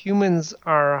that humans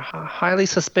are highly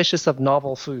suspicious of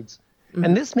novel foods.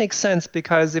 And this makes sense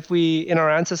because if we, in our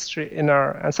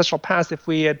ancestral past, if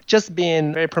we had just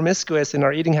been very promiscuous in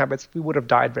our eating habits, we would have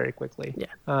died very quickly.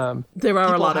 Yeah. There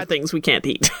are a lot of things we can't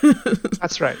eat.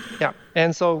 That's right. Yeah.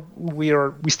 And so we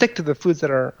stick to the foods that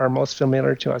are most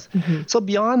familiar to us. So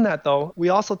beyond that, though, we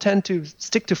also tend to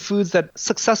stick to foods that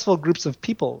successful groups of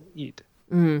people eat.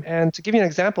 And to give you an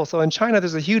example, so in China,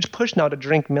 there's a huge push now to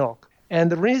drink milk.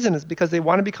 And the reason is because they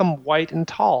want to become white and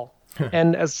tall.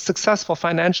 And as successful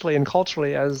financially and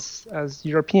culturally as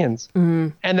Europeans.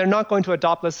 And they're not going to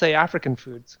adopt, let's say, African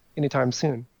foods anytime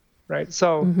soon, right?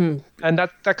 So, and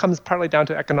that comes partly down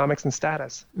to economics and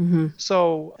status.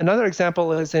 So another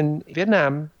example is in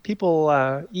Vietnam,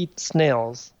 people eat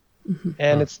snails.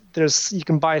 And you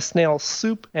can buy snail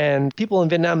soup, and people in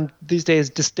Vietnam these days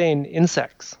disdain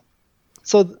insects.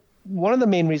 So one of the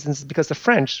main reasons is because the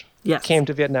French came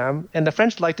to Vietnam, and the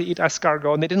French liked to eat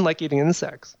escargot, and they didn't like eating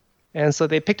insects. And so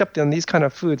they picked up on these kind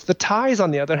of foods. The Thais,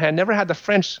 on the other hand, never had the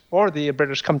French or the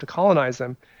British come to colonize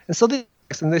them. And so they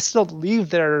still leave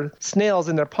their snails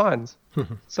in their ponds.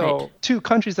 So two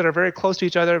countries that are very close to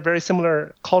each other, very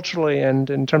similar culturally and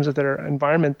in terms of their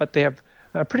environment, but they have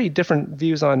pretty different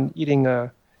views on eating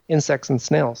insects and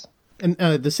snails. And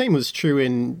the same was true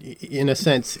in a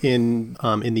sense in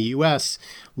the U.S.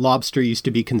 Lobster used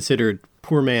to be considered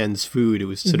poor man's food. It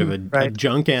was sort of a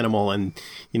junk animal, and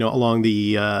along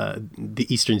the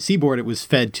eastern seaboard, it was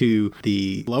fed to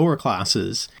the lower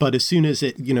classes. But as soon as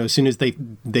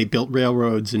they built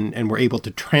railroads and were able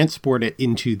to transport it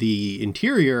into the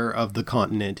interior of the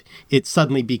continent, it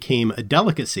suddenly became a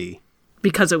delicacy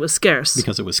because it was scarce.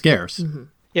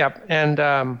 Yeah,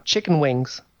 and chicken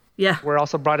wings Yeah. were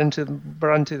also brought into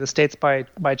the States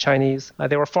by Chinese.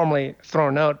 They were formerly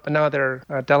thrown out, but now they're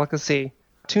a delicacy.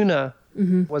 Tuna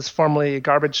was formerly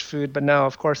garbage food, but now,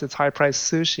 of course, it's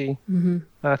high-priced sushi,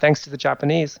 thanks to the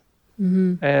Japanese.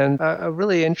 And a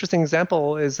really interesting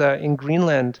example is in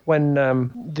Greenland, when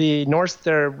the Norse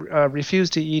there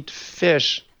refused to eat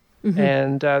fish,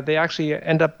 and they actually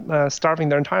end up starving.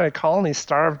 Their entire colony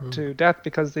starved to death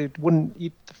because they wouldn't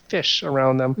eat the fish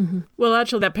around them. Well,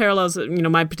 actually, that parallels,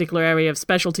 my particular area of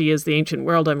specialty is the ancient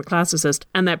world. I'm a classicist.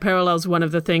 And that parallels one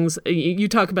of the things, you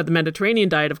talk about the Mediterranean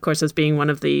diet, of course, as being one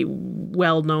of the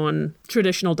well-known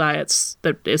traditional diets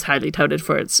that is highly touted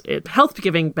for its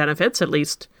health-giving benefits, at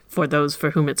least for those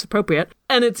for whom it's appropriate.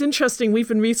 And it's interesting, we've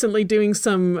been recently doing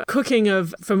some cooking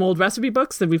from old recipe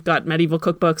books, that we've got medieval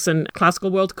cookbooks and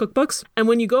classical world cookbooks. And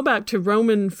when you go back to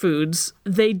Roman foods,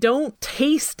 they don't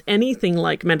taste anything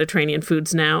like Mediterranean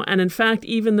foods now. And in fact,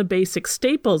 even the basic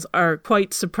staples are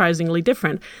quite surprisingly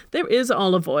different. There is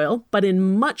olive oil, but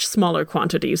in much smaller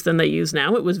quantities than they use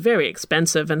now. It was very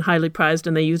expensive and highly prized,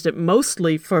 and they used it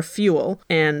mostly for fuel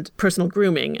and personal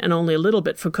grooming and only a little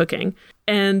bit for cooking.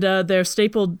 And their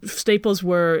staples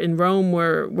were in Rome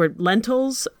were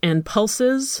lentils and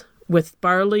pulses with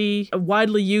barley, a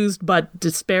widely used but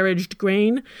disparaged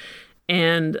grain,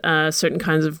 and certain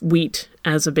kinds of wheat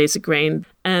as a basic grain.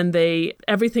 And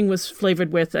everything was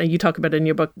flavored with, you talk about it in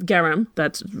your book, garum,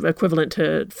 that's equivalent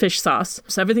to fish sauce.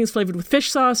 So everything's flavored with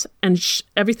fish sauce, and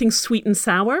everything's sweet and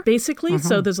sour, basically.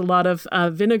 So there's a lot of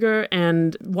vinegar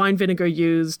and wine vinegar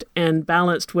used, and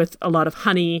balanced with a lot of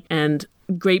honey and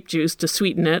grape juice to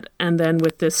sweeten it, and then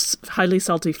with this highly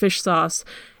salty fish sauce.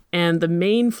 And the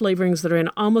main flavorings that are in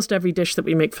almost every dish that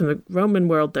we make from the Roman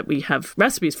world that we have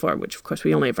recipes for, which of course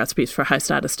we only have recipes for high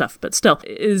status stuff, but still,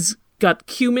 is got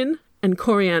cumin and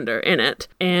coriander in it.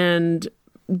 And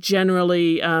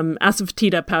generally,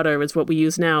 asafoetida powder is what we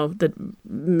use now that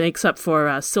makes up for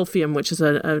silphium, which is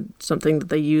something that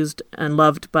they used and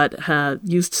loved, but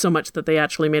used so much that they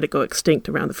actually made it go extinct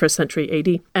around the 1st century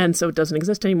AD. And so it doesn't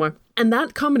exist anymore. And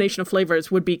that combination of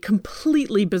flavors would be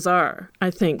completely bizarre,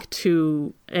 I think,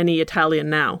 to any Italian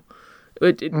now.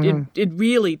 It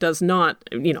really does not,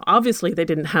 obviously they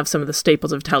didn't have some of the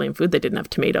staples of Italian food. They didn't have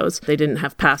tomatoes. They didn't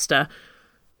have pasta.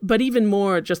 But even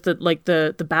more, just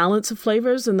the balance of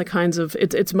flavors and the kinds of,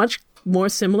 it's much more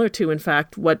similar to, in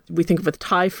fact, what we think of with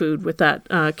Thai food, with that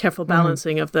careful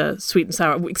balancing of the sweet and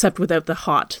sour, except without the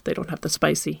hot. They don't have the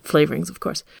spicy flavorings, of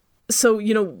course. So,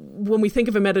 when we think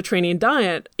of a Mediterranean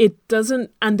diet, it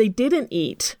doesn't, and they didn't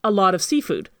eat a lot of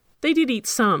seafood. They did eat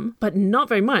some, but not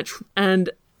very much. And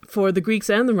for the Greeks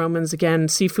and the Romans, again,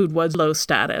 seafood was low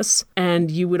status,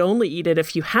 and you would only eat it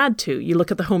if you had to. You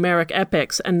look at the Homeric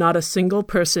epics, and not a single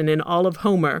person in all of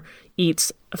Homer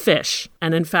eats a fish.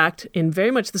 And in fact, in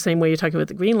very much the same way you're talking about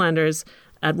the Greenlanders,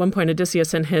 at one point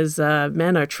Odysseus and his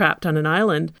men are trapped on an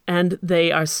island, and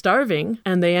they are starving,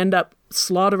 and they end up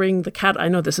slaughtering the cat. I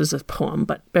know this is a poem,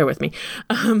 but bear with me.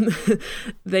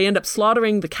 They end up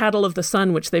slaughtering the cattle of the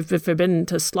sun, which they've been forbidden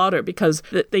to slaughter, because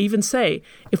they even say,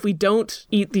 if we don't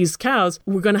eat these cows,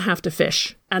 we're going to have to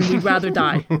fish, and we'd rather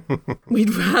die.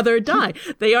 We'd rather die.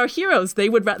 They are heroes. They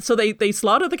would so they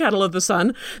slaughter the cattle of the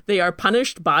sun. They are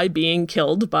punished by being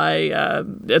killed by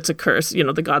it's a curse.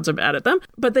 The gods are mad at them,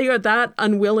 but they are that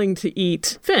unwilling to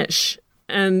eat fish.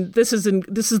 And this is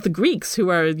the Greeks, who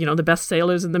are, the best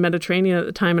sailors in the Mediterranean at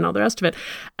the time and all the rest of it.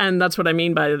 And that's what I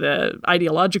mean by the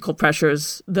ideological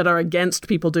pressures that are against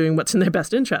people doing what's in their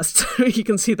best interests. You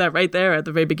can see that right there at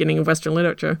the very beginning of Western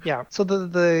literature. Yeah. So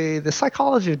the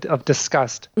psychology of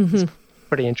disgust is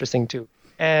pretty interesting too.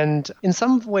 And in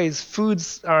some ways,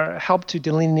 foods help to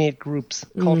delineate groups,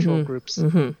 cultural groups.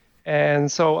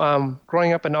 And so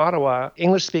growing up in Ottawa,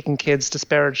 English-speaking kids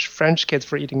disparaged French kids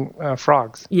for eating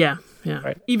frogs. Yeah.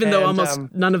 Right. Even though almost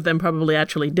none of them probably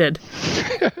actually did.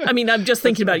 I mean, I'm just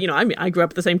thinking about, I grew up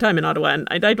at the same time in Ottawa, and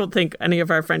I don't think any of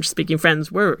our French-speaking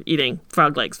friends were eating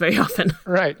frog legs very often.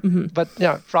 Right. But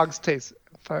yeah, frogs taste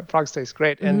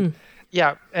great. And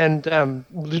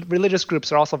religious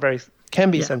groups are also can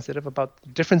be sensitive about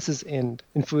differences in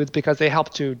foods, because they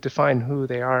help to define who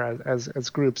they are as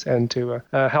groups, and to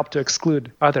help to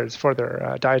exclude others for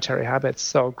their dietary habits.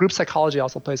 So group psychology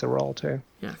also plays a role too.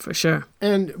 Yeah, for sure.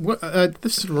 And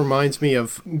this reminds me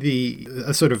of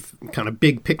a sort of kind of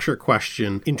big picture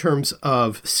question in terms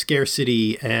of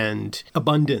scarcity and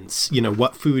abundance.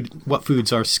 What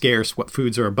foods are scarce, what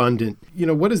foods are abundant.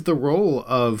 What is the role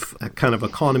of a kind of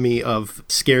economy of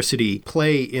scarcity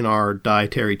play in our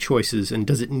dietary choices choices, and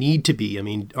does it need to be? I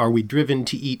mean, are we driven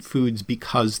to eat foods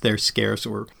because they're scarce,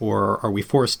 or are we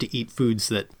forced to eat foods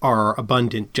that are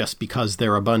abundant just because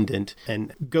they're abundant?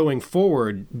 And going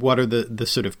forward, what are the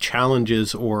sort of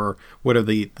challenges, or what are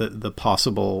the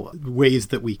possible ways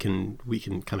that we can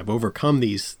kind of overcome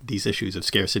these issues of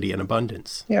scarcity and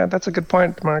abundance? Yeah, that's a good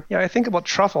point, Mark. Yeah, I think about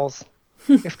truffles.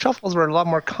 If truffles were a lot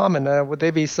more common, would they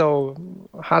be so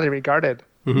highly regarded?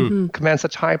 Command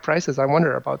such high prices? I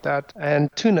wonder about that. And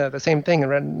tuna, the same thing.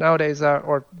 And nowadays,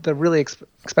 or the really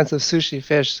expensive sushi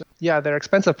fish, yeah, they're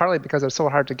expensive partly because they're so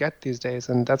hard to get these days,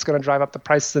 and that's going to drive up the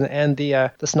prices and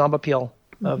the snob appeal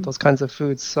of those kinds of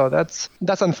foods. So that's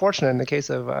unfortunate in the case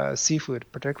of seafood,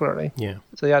 particularly. Yeah.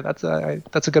 So yeah, that's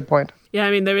a good point. Yeah,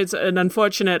 I mean, there is an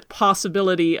unfortunate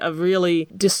possibility of really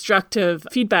destructive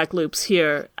feedback loops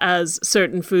here as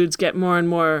certain foods get more and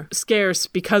more scarce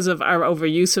because of our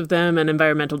overuse of them and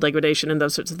environmental degradation and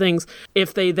those sorts of things.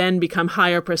 If they then become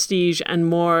higher prestige and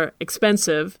more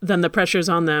expensive, then the pressures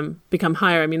on them become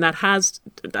higher. I mean, that has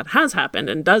happened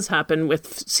and does happen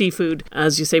with seafood,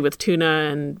 as you say, with tuna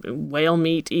and whale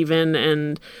meat even,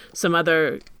 and some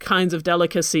other kinds of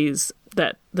delicacies,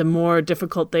 that the more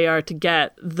difficult they are to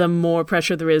get, the more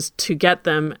pressure there is to get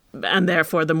them, and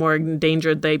therefore the more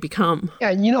endangered they become.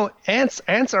 Yeah,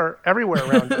 ants are everywhere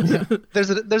around us.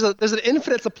 There's an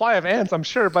infinite supply of ants, I'm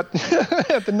sure, but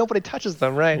nobody touches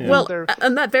them, right? Yeah. Well,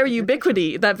 and that very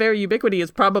ubiquity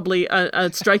is probably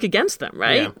a strike against them,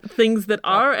 right? Yeah. Things that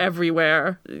are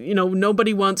everywhere.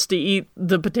 Nobody wants to eat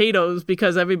the potatoes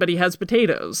because everybody has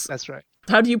potatoes. That's right.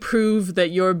 How do you prove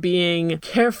that you're being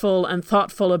careful and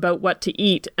thoughtful about what to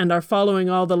eat and are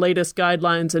following all the latest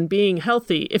guidelines and being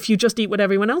healthy if you just eat what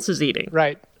everyone else is eating?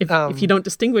 Right. If you don't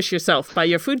distinguish yourself by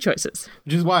your food choices.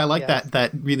 Which is why I like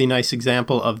that really nice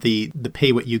example of the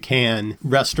pay what you can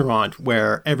restaurant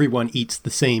where everyone eats the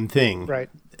same thing. Right.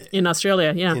 In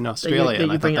Australia, yeah. In Australia.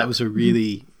 And I thought that was a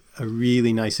really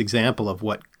nice example of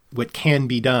what can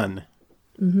be done.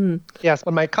 Mm-hmm. Yes,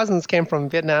 when my cousins came from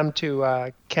Vietnam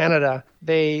to Canada,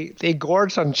 they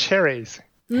gorged on cherries.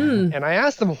 And I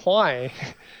asked them why.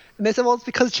 And they said, well, it's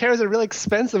because cherries are really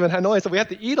expensive in Hanoi, so we have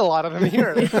to eat a lot of them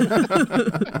here.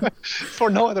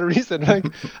 For no other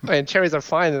reason. Cherries are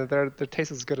fine. Their taste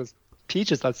is as good as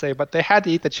peaches, let's say. But they had to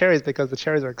eat the cherries because the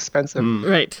cherries are expensive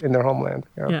in their homeland.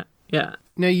 Yeah.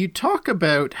 Now, you talk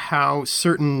about how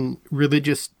certain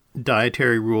religious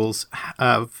dietary rules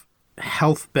have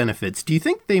health benefits. Do you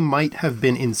think they might have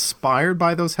been inspired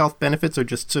by those health benefits, or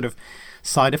just sort of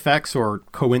side effects, or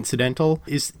coincidental?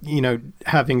 Is,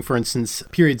 having, for instance,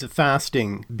 periods of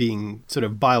fasting being sort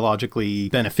of biologically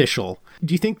beneficial?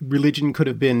 Do you think religion could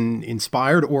have been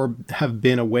inspired or have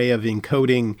been a way of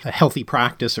encoding a healthy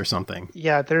practice or something?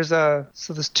 Yeah, there's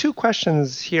two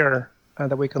questions here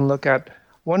that we can look at.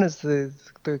 One is the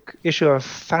issue of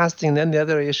fasting, and then the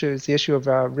other issue is the issue of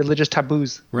religious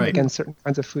taboos against certain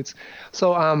kinds of foods.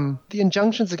 So the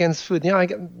injunctions against food,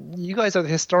 you guys are the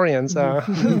historians.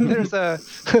 This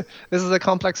is a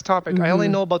complex topic. I only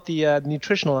know about the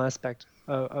nutritional aspect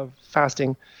of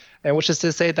fasting, and which is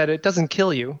to say that it doesn't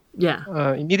kill you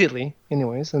immediately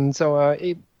anyways. And so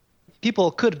people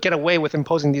could get away with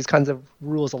imposing these kinds of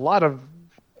rules.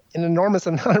 An enormous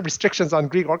amount of restrictions on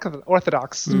Greek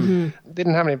Orthodox. They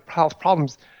didn't have any health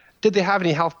problems. Did they have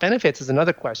any health benefits is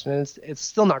another question. And it's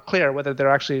still not clear whether there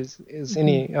actually is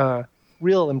any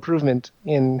real improvement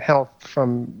in health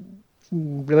from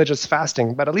religious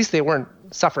fasting, but at least they weren't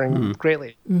suffering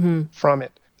greatly from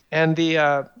it. And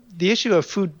the issue of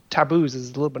food taboos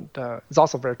is is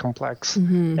also very complex.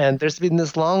 And there's been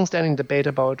this long-standing debate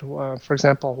about, for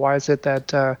example, why is it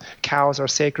that cows are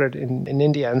sacred in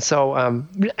India? And so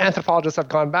anthropologists have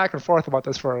gone back and forth about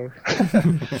this for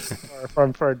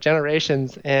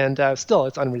generations, and still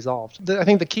it's unresolved. I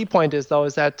think the key point is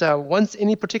that once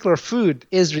any particular food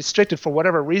is restricted for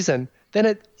whatever reason, then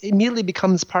it immediately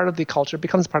becomes part of the culture,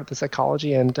 becomes part of the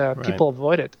psychology, and people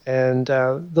avoid it. And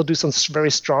they'll do so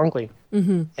very strongly.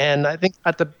 And I think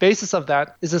at the basis of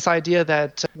that is this idea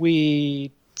that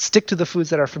we stick to the foods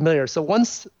that are familiar. So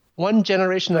once one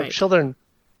generation of children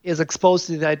is exposed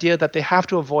to the idea that they have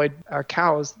to avoid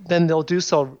cows, then they'll do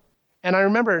so. And I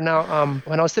remember now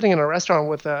when I was sitting in a restaurant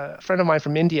with a friend of mine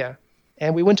from India,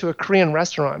 and we went to a Korean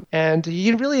restaurant, and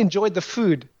he really enjoyed the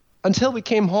food until we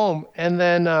came home, and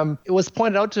then it was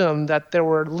pointed out to him that there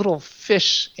were little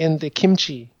fish in the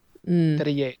kimchi that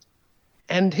he ate.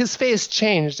 And his face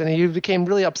changed, and he became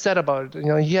really upset about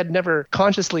it. He had never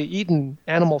consciously eaten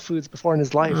animal foods before in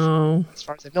his life, as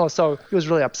far as I know. So he was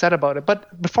really upset about it.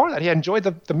 But before that, he enjoyed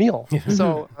the meal.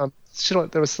 So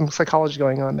there was some psychology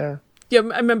going on there. Yeah,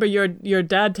 I remember your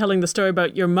dad telling the story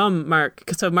about your mum, Mark.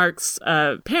 So Mark's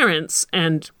parents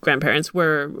and grandparents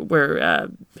were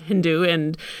Hindu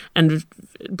and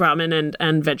Brahmin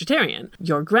and vegetarian.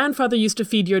 Your grandfather used to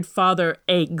feed your father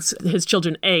eggs, his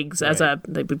children eggs, as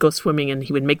they would go swimming, and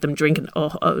he would make them drink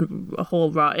a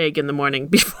whole raw egg in the morning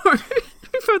before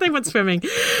they went swimming.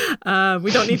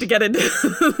 We don't need to get into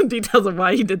the details of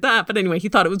why he did that, but anyway, he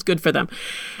thought it was good for them.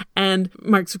 And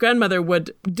Mark's grandmother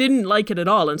didn't like it at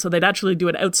all, and so they'd actually do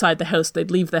it outside the house. They'd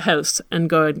leave the house and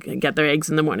go and get their eggs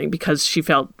in the morning because she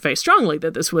felt very strongly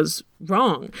that this was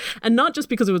wrong. And not just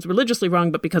because it was religiously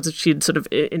wrong, but because she'd sort of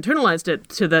internalized it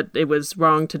to that it was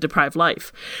wrong to deprive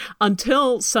life.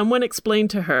 Until someone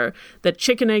explained to her that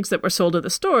chicken eggs that were sold at the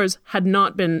stores had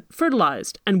not been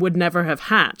fertilized and would never have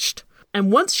hatched. And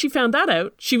once she found that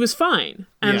out, she was fine.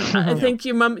 And I think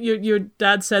your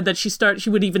dad said that she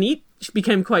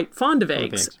became quite fond of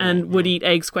eggs and would eat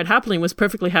eggs quite happily and was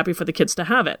perfectly happy for the kids to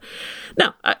have it.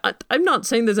 Now, I'm not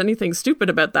saying there's anything stupid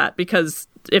about that, because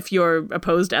if you're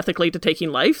opposed ethically to taking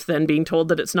life, then being told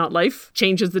that it's not life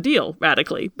changes the deal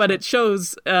radically. But it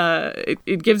shows,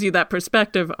 it gives you that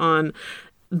perspective on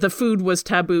the food was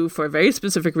taboo for a very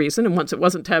specific reason, and once it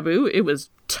wasn't taboo, it was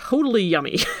totally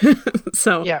yummy.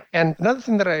 So yeah, and another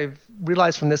thing that I've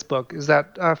realized from this book is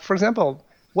that, for example,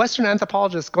 Western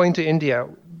anthropologists going to India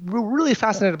were really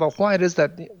fascinated about why it is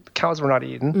that cows were not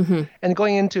eaten, and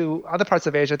going into other parts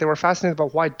of Asia, they were fascinated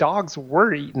about why dogs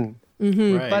were eaten.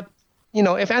 Right. But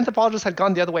if anthropologists had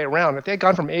gone the other way around, if they had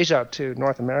gone from Asia to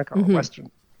North America or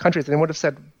Western countries, they would have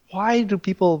said, why do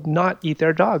people not eat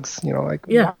their dogs? Why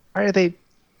are they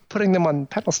putting them on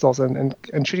pedestals and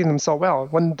treating them so well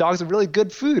when dogs are really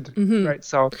good food, right?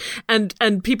 So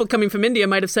and people coming from India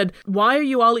might have said, why are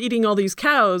you all eating all these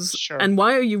cows? Sure. And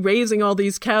why are you raising all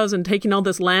these cows and taking all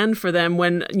this land for them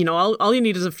when all you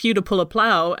need is a few to pull a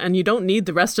plow, and you don't need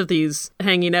the rest of these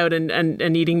hanging out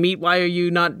and eating meat? Why are you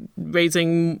not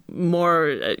raising more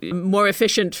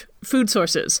efficient food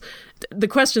sources? The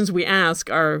questions we ask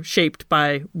are shaped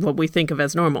by what we think of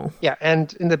as normal. Yeah,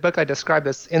 and in the book I described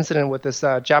this incident with this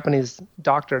Japanese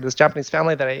doctor, this Japanese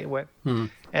family that I ate with.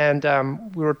 And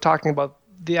we were talking about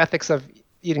the ethics of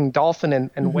eating dolphin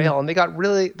and whale, and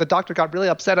the doctor got really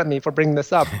upset at me for bringing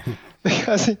this up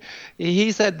because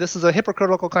he said this is a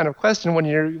hypocritical kind of question.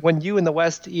 When you in the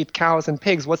West eat cows and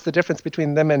pigs, what's the difference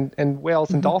between them and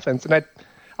whales and dolphins? And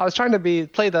I was trying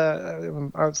to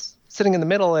I was sitting in the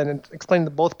middle and explaining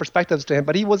both perspectives to him,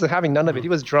 but he wasn't having none of it. He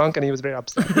was drunk and he was very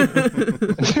upset.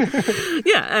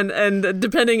 Yeah, and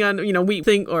depending on, we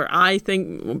think, or I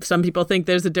think, some people think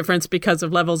there's a difference because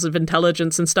of levels of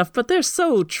intelligence and stuff, but they're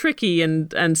so tricky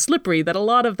and slippery that a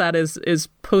lot of that is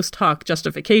post hoc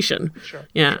justification. Sure.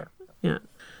 Yeah. Sure. Yeah.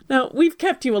 Now, we've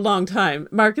kept you a long time.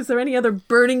 Mark, is there any other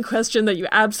burning question that you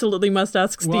absolutely must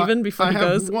ask Stephen before he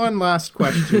goes? I have one last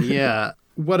question, yeah.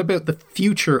 What about the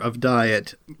future of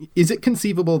diet? Is it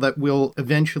conceivable that we'll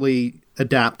eventually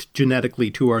adapt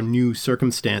genetically to our new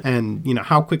circumstance? And,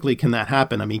 how quickly can that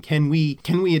happen? I mean, can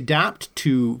we adapt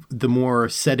to the more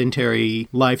sedentary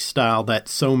lifestyle that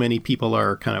so many people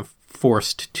are kind of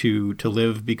forced to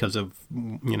live because of,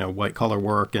 white collar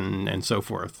work and so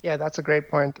forth? Yeah, that's a great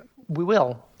point. We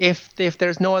will. If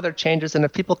there's no other changes, and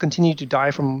if people continue to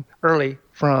die from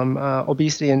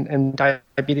obesity and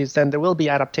diabetes, then there will be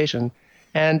adaptation.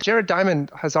 And Jared Diamond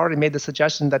has already made the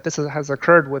suggestion that this has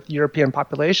occurred with European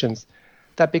populations,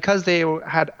 that because they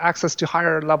had access to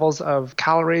higher levels of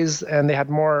calories and they had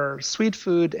more sweet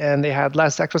food and they had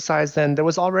less exercise, then there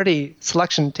was already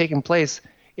selection taking place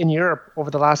in Europe over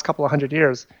the last couple of hundred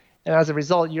years. And as a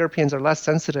result, Europeans are less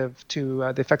sensitive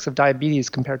to the effects of diabetes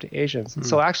compared to Asians.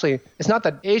 So actually, it's not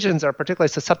that Asians are particularly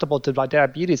susceptible to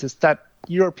diabetes, it's that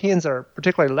Europeans are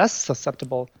particularly less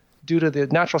susceptible due to the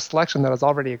natural selection that has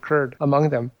already occurred among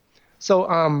them. So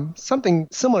something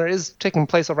similar is taking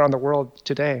place around the world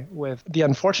today with the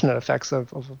unfortunate effects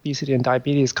of obesity and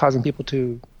diabetes causing people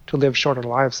to live shorter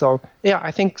lives. So yeah, I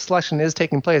think selection is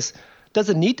taking place. Does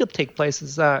it need to take place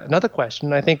is another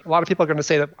question. I think a lot of people are going to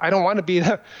say that I don't want to be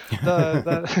the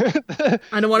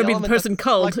I don't want to be the person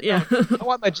culled. Yeah, I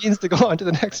want my genes to go on to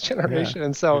the next generation. Yeah.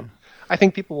 And so I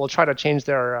think people will try to change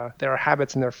their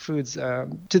habits and their foods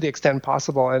to the extent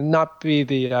possible, and not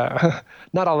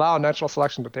not allow natural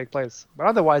selection to take place. But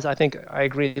otherwise, I think I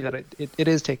agree that it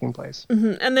is taking place.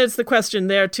 Mm-hmm. And there's the question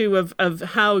there too of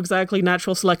how exactly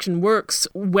natural selection works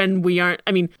when we aren't.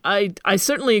 I mean, I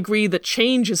certainly agree that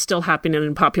change is still happening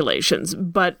in populations,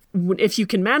 but if you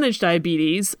can manage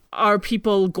diabetes are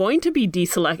people going to be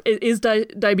deselected? Is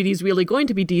diabetes really going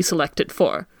to be deselected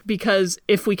for? Because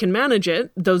if we can manage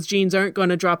it, those genes aren't going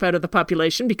to drop out of the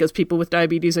population because people with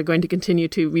diabetes are going to continue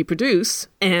to reproduce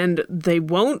and they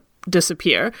won't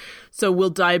disappear. So will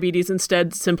diabetes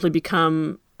instead simply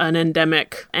become an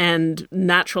endemic and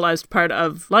naturalized part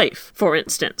of life, for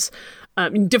instance?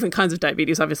 Different kinds of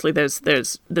diabetes. Obviously,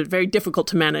 there's very difficult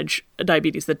to manage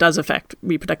diabetes that does affect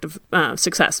reproductive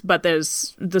success. But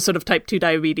there's the sort of type 2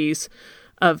 diabetes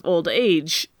of old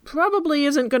age probably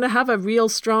isn't going to have a real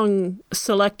strong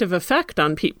selective effect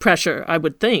on pressure, I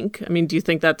would think. I mean, do you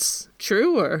think that's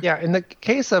true? Or Yeah, in the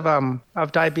case of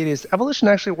diabetes, evolution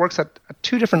actually works at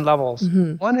two different levels.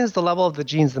 One is the level of the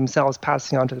genes themselves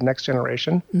passing on to the next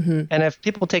generation. And if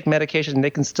people take medication,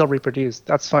 they can still reproduce.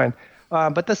 That's fine.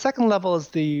 But the second level is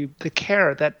the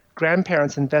care that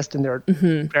grandparents invest in their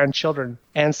grandchildren.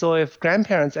 And so if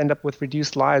grandparents end up with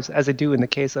reduced lives, as they do in the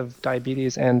case of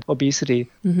diabetes and obesity,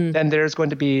 then there's going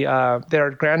to be,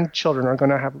 their grandchildren are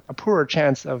going to have a poorer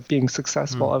chance of being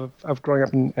successful, of growing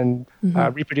up and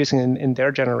reproducing in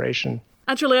their generation.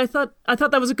 Actually, I thought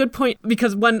that was a good point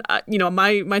because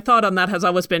my thought on that has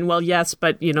always been, well, yes,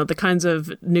 but the kinds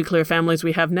of nuclear families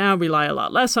we have now rely a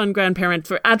lot less on grandparents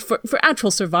for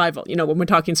actual survival. When we're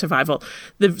talking survival,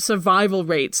 the survival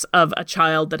rates of a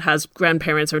child that has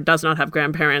grandparents or does not have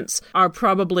grandparents are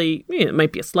probably, it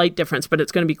might be a slight difference, but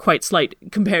it's going to be quite slight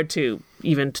compared to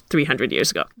even 300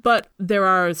 years ago. But there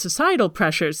are societal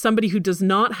pressures. Somebody who does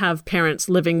not have parents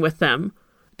living with them,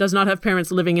 does not have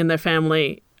parents living in their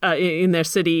family, in their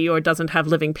city, or doesn't have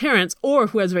living parents, or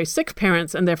who has very sick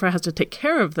parents and therefore has to take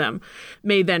care of them,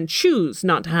 may then choose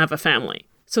not to have a family.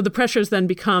 So the pressures then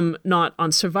become not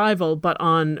on survival, but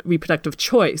on reproductive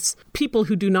choice. People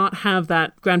who do not have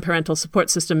that grandparental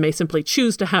support system may simply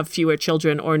choose to have fewer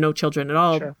children or no children at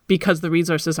all because the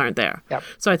resources aren't there. Yep.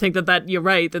 So I think that you're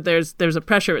right, that there's a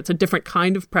pressure. It's a different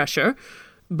kind of pressure,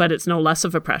 but it's no less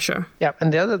of a pressure. Yeah,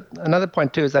 and another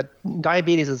point too is that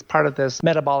diabetes is part of this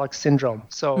metabolic syndrome.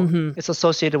 So it's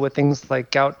associated with things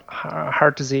like gout,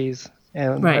 heart disease,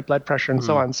 and high blood pressure, and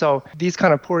so on. So these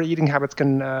kind of poor eating habits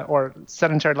can, or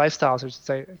sedentary lifestyles, I should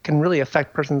say, can really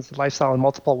affect person's lifestyle in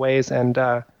multiple ways and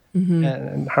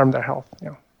harm their health.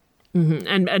 Yeah.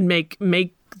 And make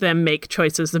them make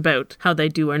choices about how they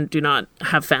do and do not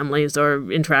have families or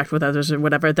interact with others or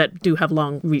whatever that do have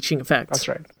long-reaching effects. That's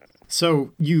right.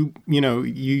 So you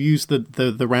use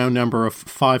the round number of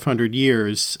 500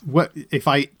 years. What if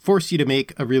I forced you to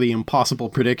make a really impossible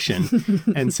prediction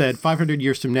and said 500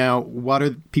 years from now, what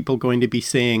are people going to be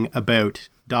saying about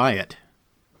diet?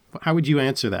 How would you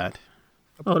answer that?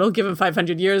 Oh, don't give him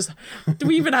 500 years. Do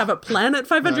we even have a planet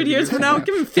 500 years from now?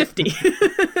 Give him 50.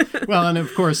 Well, and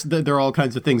of course, there are all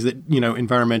kinds of things that,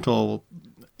 environmental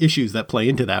issues that play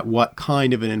into that. What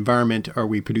kind of an environment are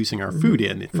we producing our food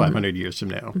in 500 years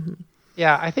from now?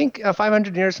 Yeah, I think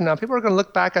 500 years from now, people are going to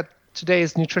look back at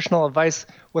today's nutritional advice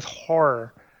with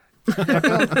horror.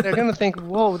 They're going to think,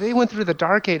 whoa, they went through the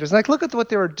dark ages. Like, look at what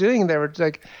they were doing. They were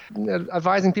like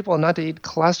advising people not to eat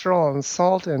cholesterol and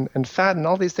salt and fat and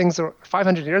all these things.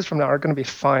 500 years from now are going to be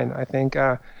fine, I think.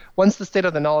 Once the state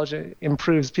of the knowledge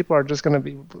improves, people are just going to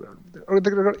be, or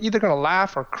they're either going to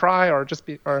laugh or cry or just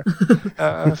be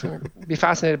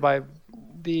fascinated by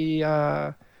the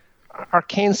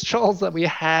arcane struggles that we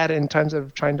had in terms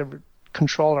of trying to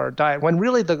control our diet. When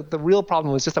really the real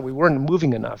problem was just that we weren't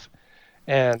moving enough.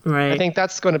 And I think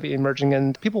that's going to be emerging,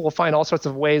 and people will find all sorts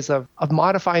of ways of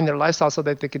modifying their lifestyle so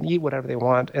that they can eat whatever they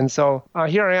want. And so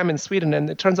here I am in Sweden, and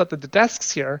it turns out that the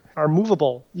desks here are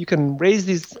movable. You can raise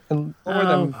these and lower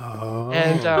them.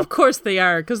 And of course they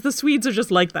are, because the Swedes are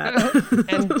just like that.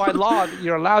 And by law,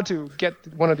 you're allowed to get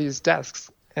one of these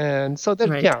desks. And so,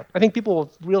 I think people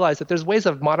will realize that there's ways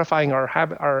of modifying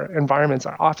our environments,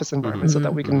 our office environments, so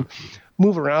that we can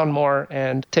move around more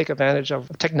and take advantage of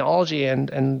technology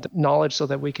and knowledge so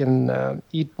that we can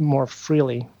eat more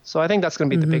freely. So I think that's going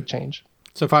to be the big change.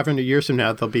 So 500 years from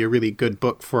now, there'll be a really good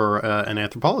book for an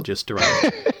anthropologist to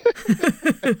write.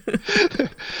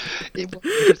 You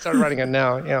could start writing it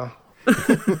now, yeah.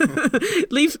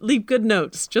 leave good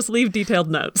notes. Just leave detailed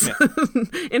notes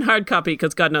in hard copy,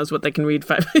 because God knows what they can read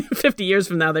 50 years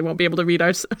from now. They won't be able to read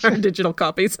our digital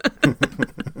copies.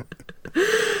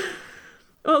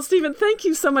 Well, Stephen, thank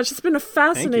you so much. It's been a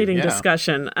fascinating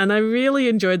discussion, and I really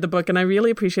enjoyed the book, and I really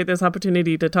appreciate this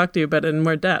opportunity to talk to you about it in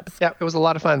more depth. Yeah, it was a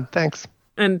lot of fun. Thanks.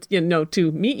 And,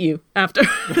 to meet you after,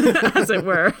 as it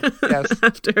were,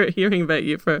 after hearing about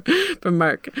you from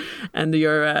Mark and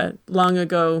your long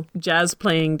ago jazz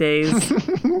playing days.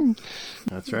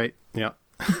 That's right. Yeah.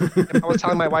 I was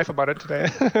telling my wife about it today.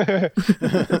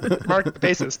 Mark, the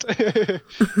bassist.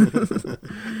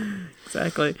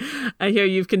 Exactly. I hear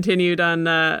you've continued on,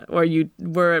 or you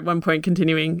were at one point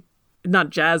continuing, not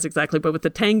jazz exactly, but with the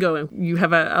tango. You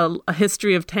have a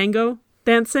history of tango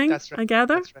dancing, That's right. I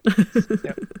gather? That's right.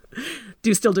 Yep. Do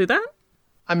you still do that?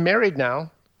 I'm married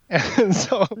now. And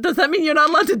so Does that mean you're not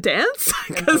allowed to dance?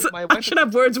 Because my I wife should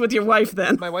have words with your wife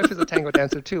then. my wife is a tango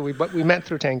dancer too. We met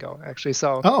through tango, actually.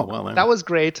 So Oh, well, then. that was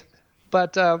great.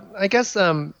 But I guess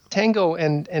tango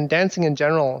and dancing in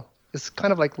general is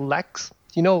kind of like Lex.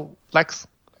 You know Lex?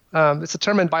 It's a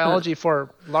term in biology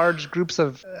for large groups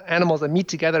of animals that meet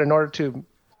together in order to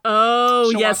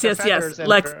Oh, show yes, off their yes, yes. feathers and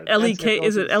Lex, their L-E-K,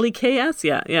 is it dancing L-E-K-S?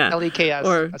 Yeah, yeah. LEKS.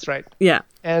 Or, That's right. yeah.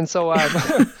 And so I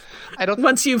don't.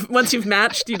 Once you've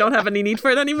matched, you don't have any need for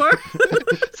it anymore.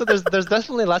 So there's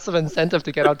definitely less of incentive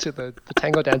to get out to the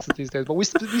tango dances these days. But we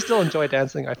still enjoy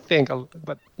dancing, I think.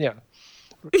 But yeah.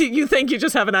 You think you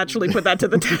just haven't actually put that to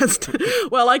the test?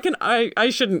 Well, I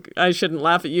shouldn't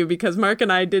laugh at you because Mark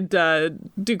and I did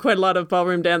do quite a lot of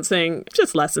ballroom dancing,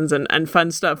 just lessons and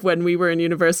fun stuff when we were in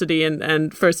university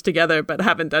and first together, but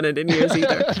haven't done it in years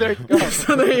either. There you go.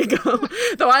 So there you go.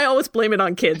 Though I always blame it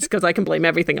on kids because I can blame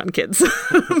everything on kids.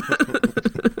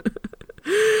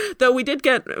 Though we did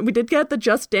get the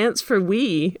Just Dance for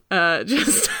Wii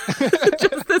just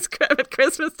this at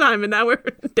Christmas time, and now we're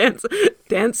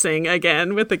dancing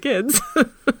again with the kids. So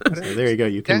there you go.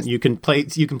 You can play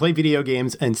video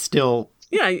games and still.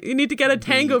 Yeah, you need to get a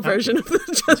tango version of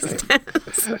the Just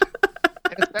Dance.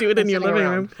 Do it in your living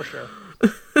room for sure.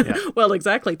 Yeah. Well,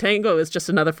 exactly. Tango is just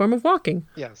another form of walking.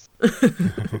 Yes.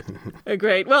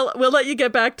 Great. Well, we'll let you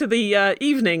get back to the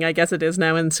evening, I guess it is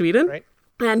now in Sweden. Right.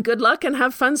 And good luck and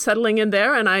have fun settling in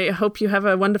there. And I hope you have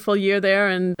a wonderful year there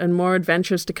and more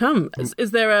adventures to come.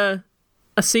 Is there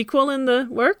a sequel in the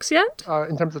works yet?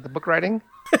 In terms of the book writing?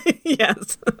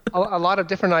 Yes. A lot of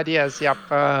different ideas, yep.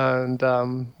 And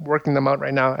working them out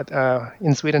right now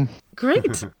in Sweden.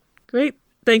 Great. Great.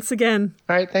 Thanks again.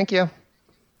 All right, thank you.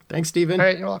 Thanks, Stephen. All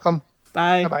right, you're welcome.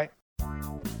 Bye. Bye-bye.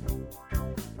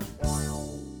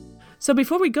 So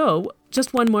before we go,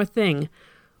 just one more thing.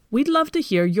 We'd love to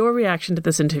hear your reaction to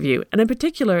this interview, and in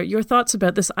particular, your thoughts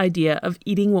about this idea of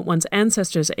eating what one's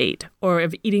ancestors ate, or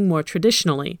of eating more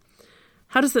traditionally.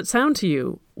 How does that sound to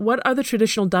you? What are the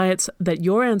traditional diets that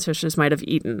your ancestors might have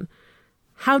eaten?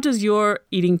 How does your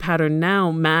eating pattern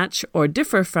now match or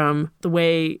differ from the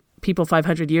way people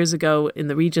 500 years ago in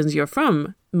the regions you're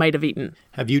from might have eaten?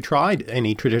 Have you tried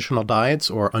any traditional diets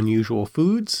or unusual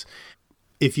foods?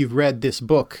 If you've read this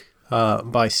book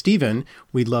by Stephen,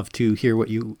 we'd love to hear what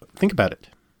you think about it.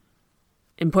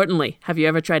 Importantly, have you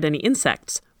ever tried any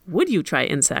insects? Would you try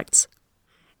insects?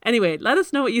 Anyway, let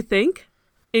us know what you think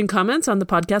in comments on the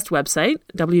podcast website,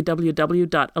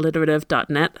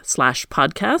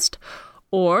 www.alliterative.net/podcast,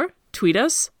 or tweet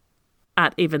us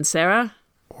at @avensarah,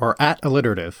 Or at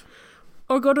alliterative.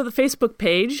 or go to the Facebook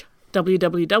page,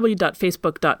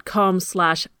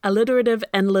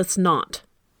 www.facebook.com/alliterativeendlessnot,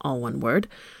 all one word,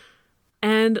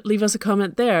 and leave us a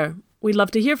comment there. We'd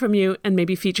love to hear from you and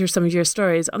maybe feature some of your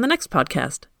stories on the next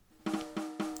podcast.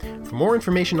 For more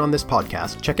information on this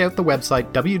podcast, check out the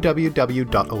website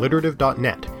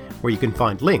www.alliterative.net, where you can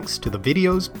find links to the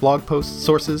videos, blog posts,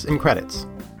 sources, and credits.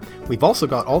 We've also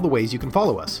got all the ways you can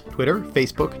follow us: Twitter,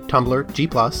 Facebook, Tumblr, G+,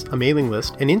 a mailing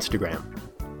list, and Instagram.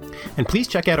 And please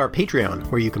check out our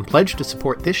Patreon, where you can pledge to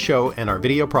support this show and our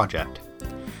video project.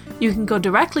 You can go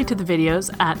directly to the videos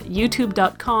at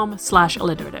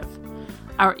youtube.com/alliterative.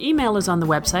 Our email is on the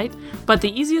website, but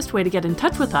the easiest way to get in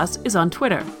touch with us is on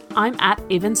Twitter. I'm at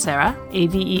Avensarah,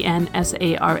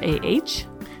 AVENSARAH.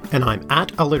 And I'm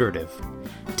at alliterative.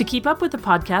 To keep up with the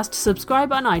podcast,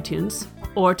 subscribe on iTunes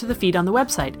or to the feed on the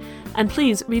website. And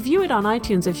please review it on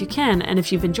iTunes if you can, and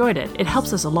if you've enjoyed it. It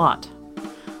helps us a lot.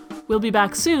 We'll be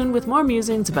back soon with more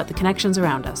musings about the connections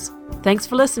around us. Thanks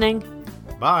for listening.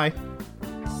 Bye.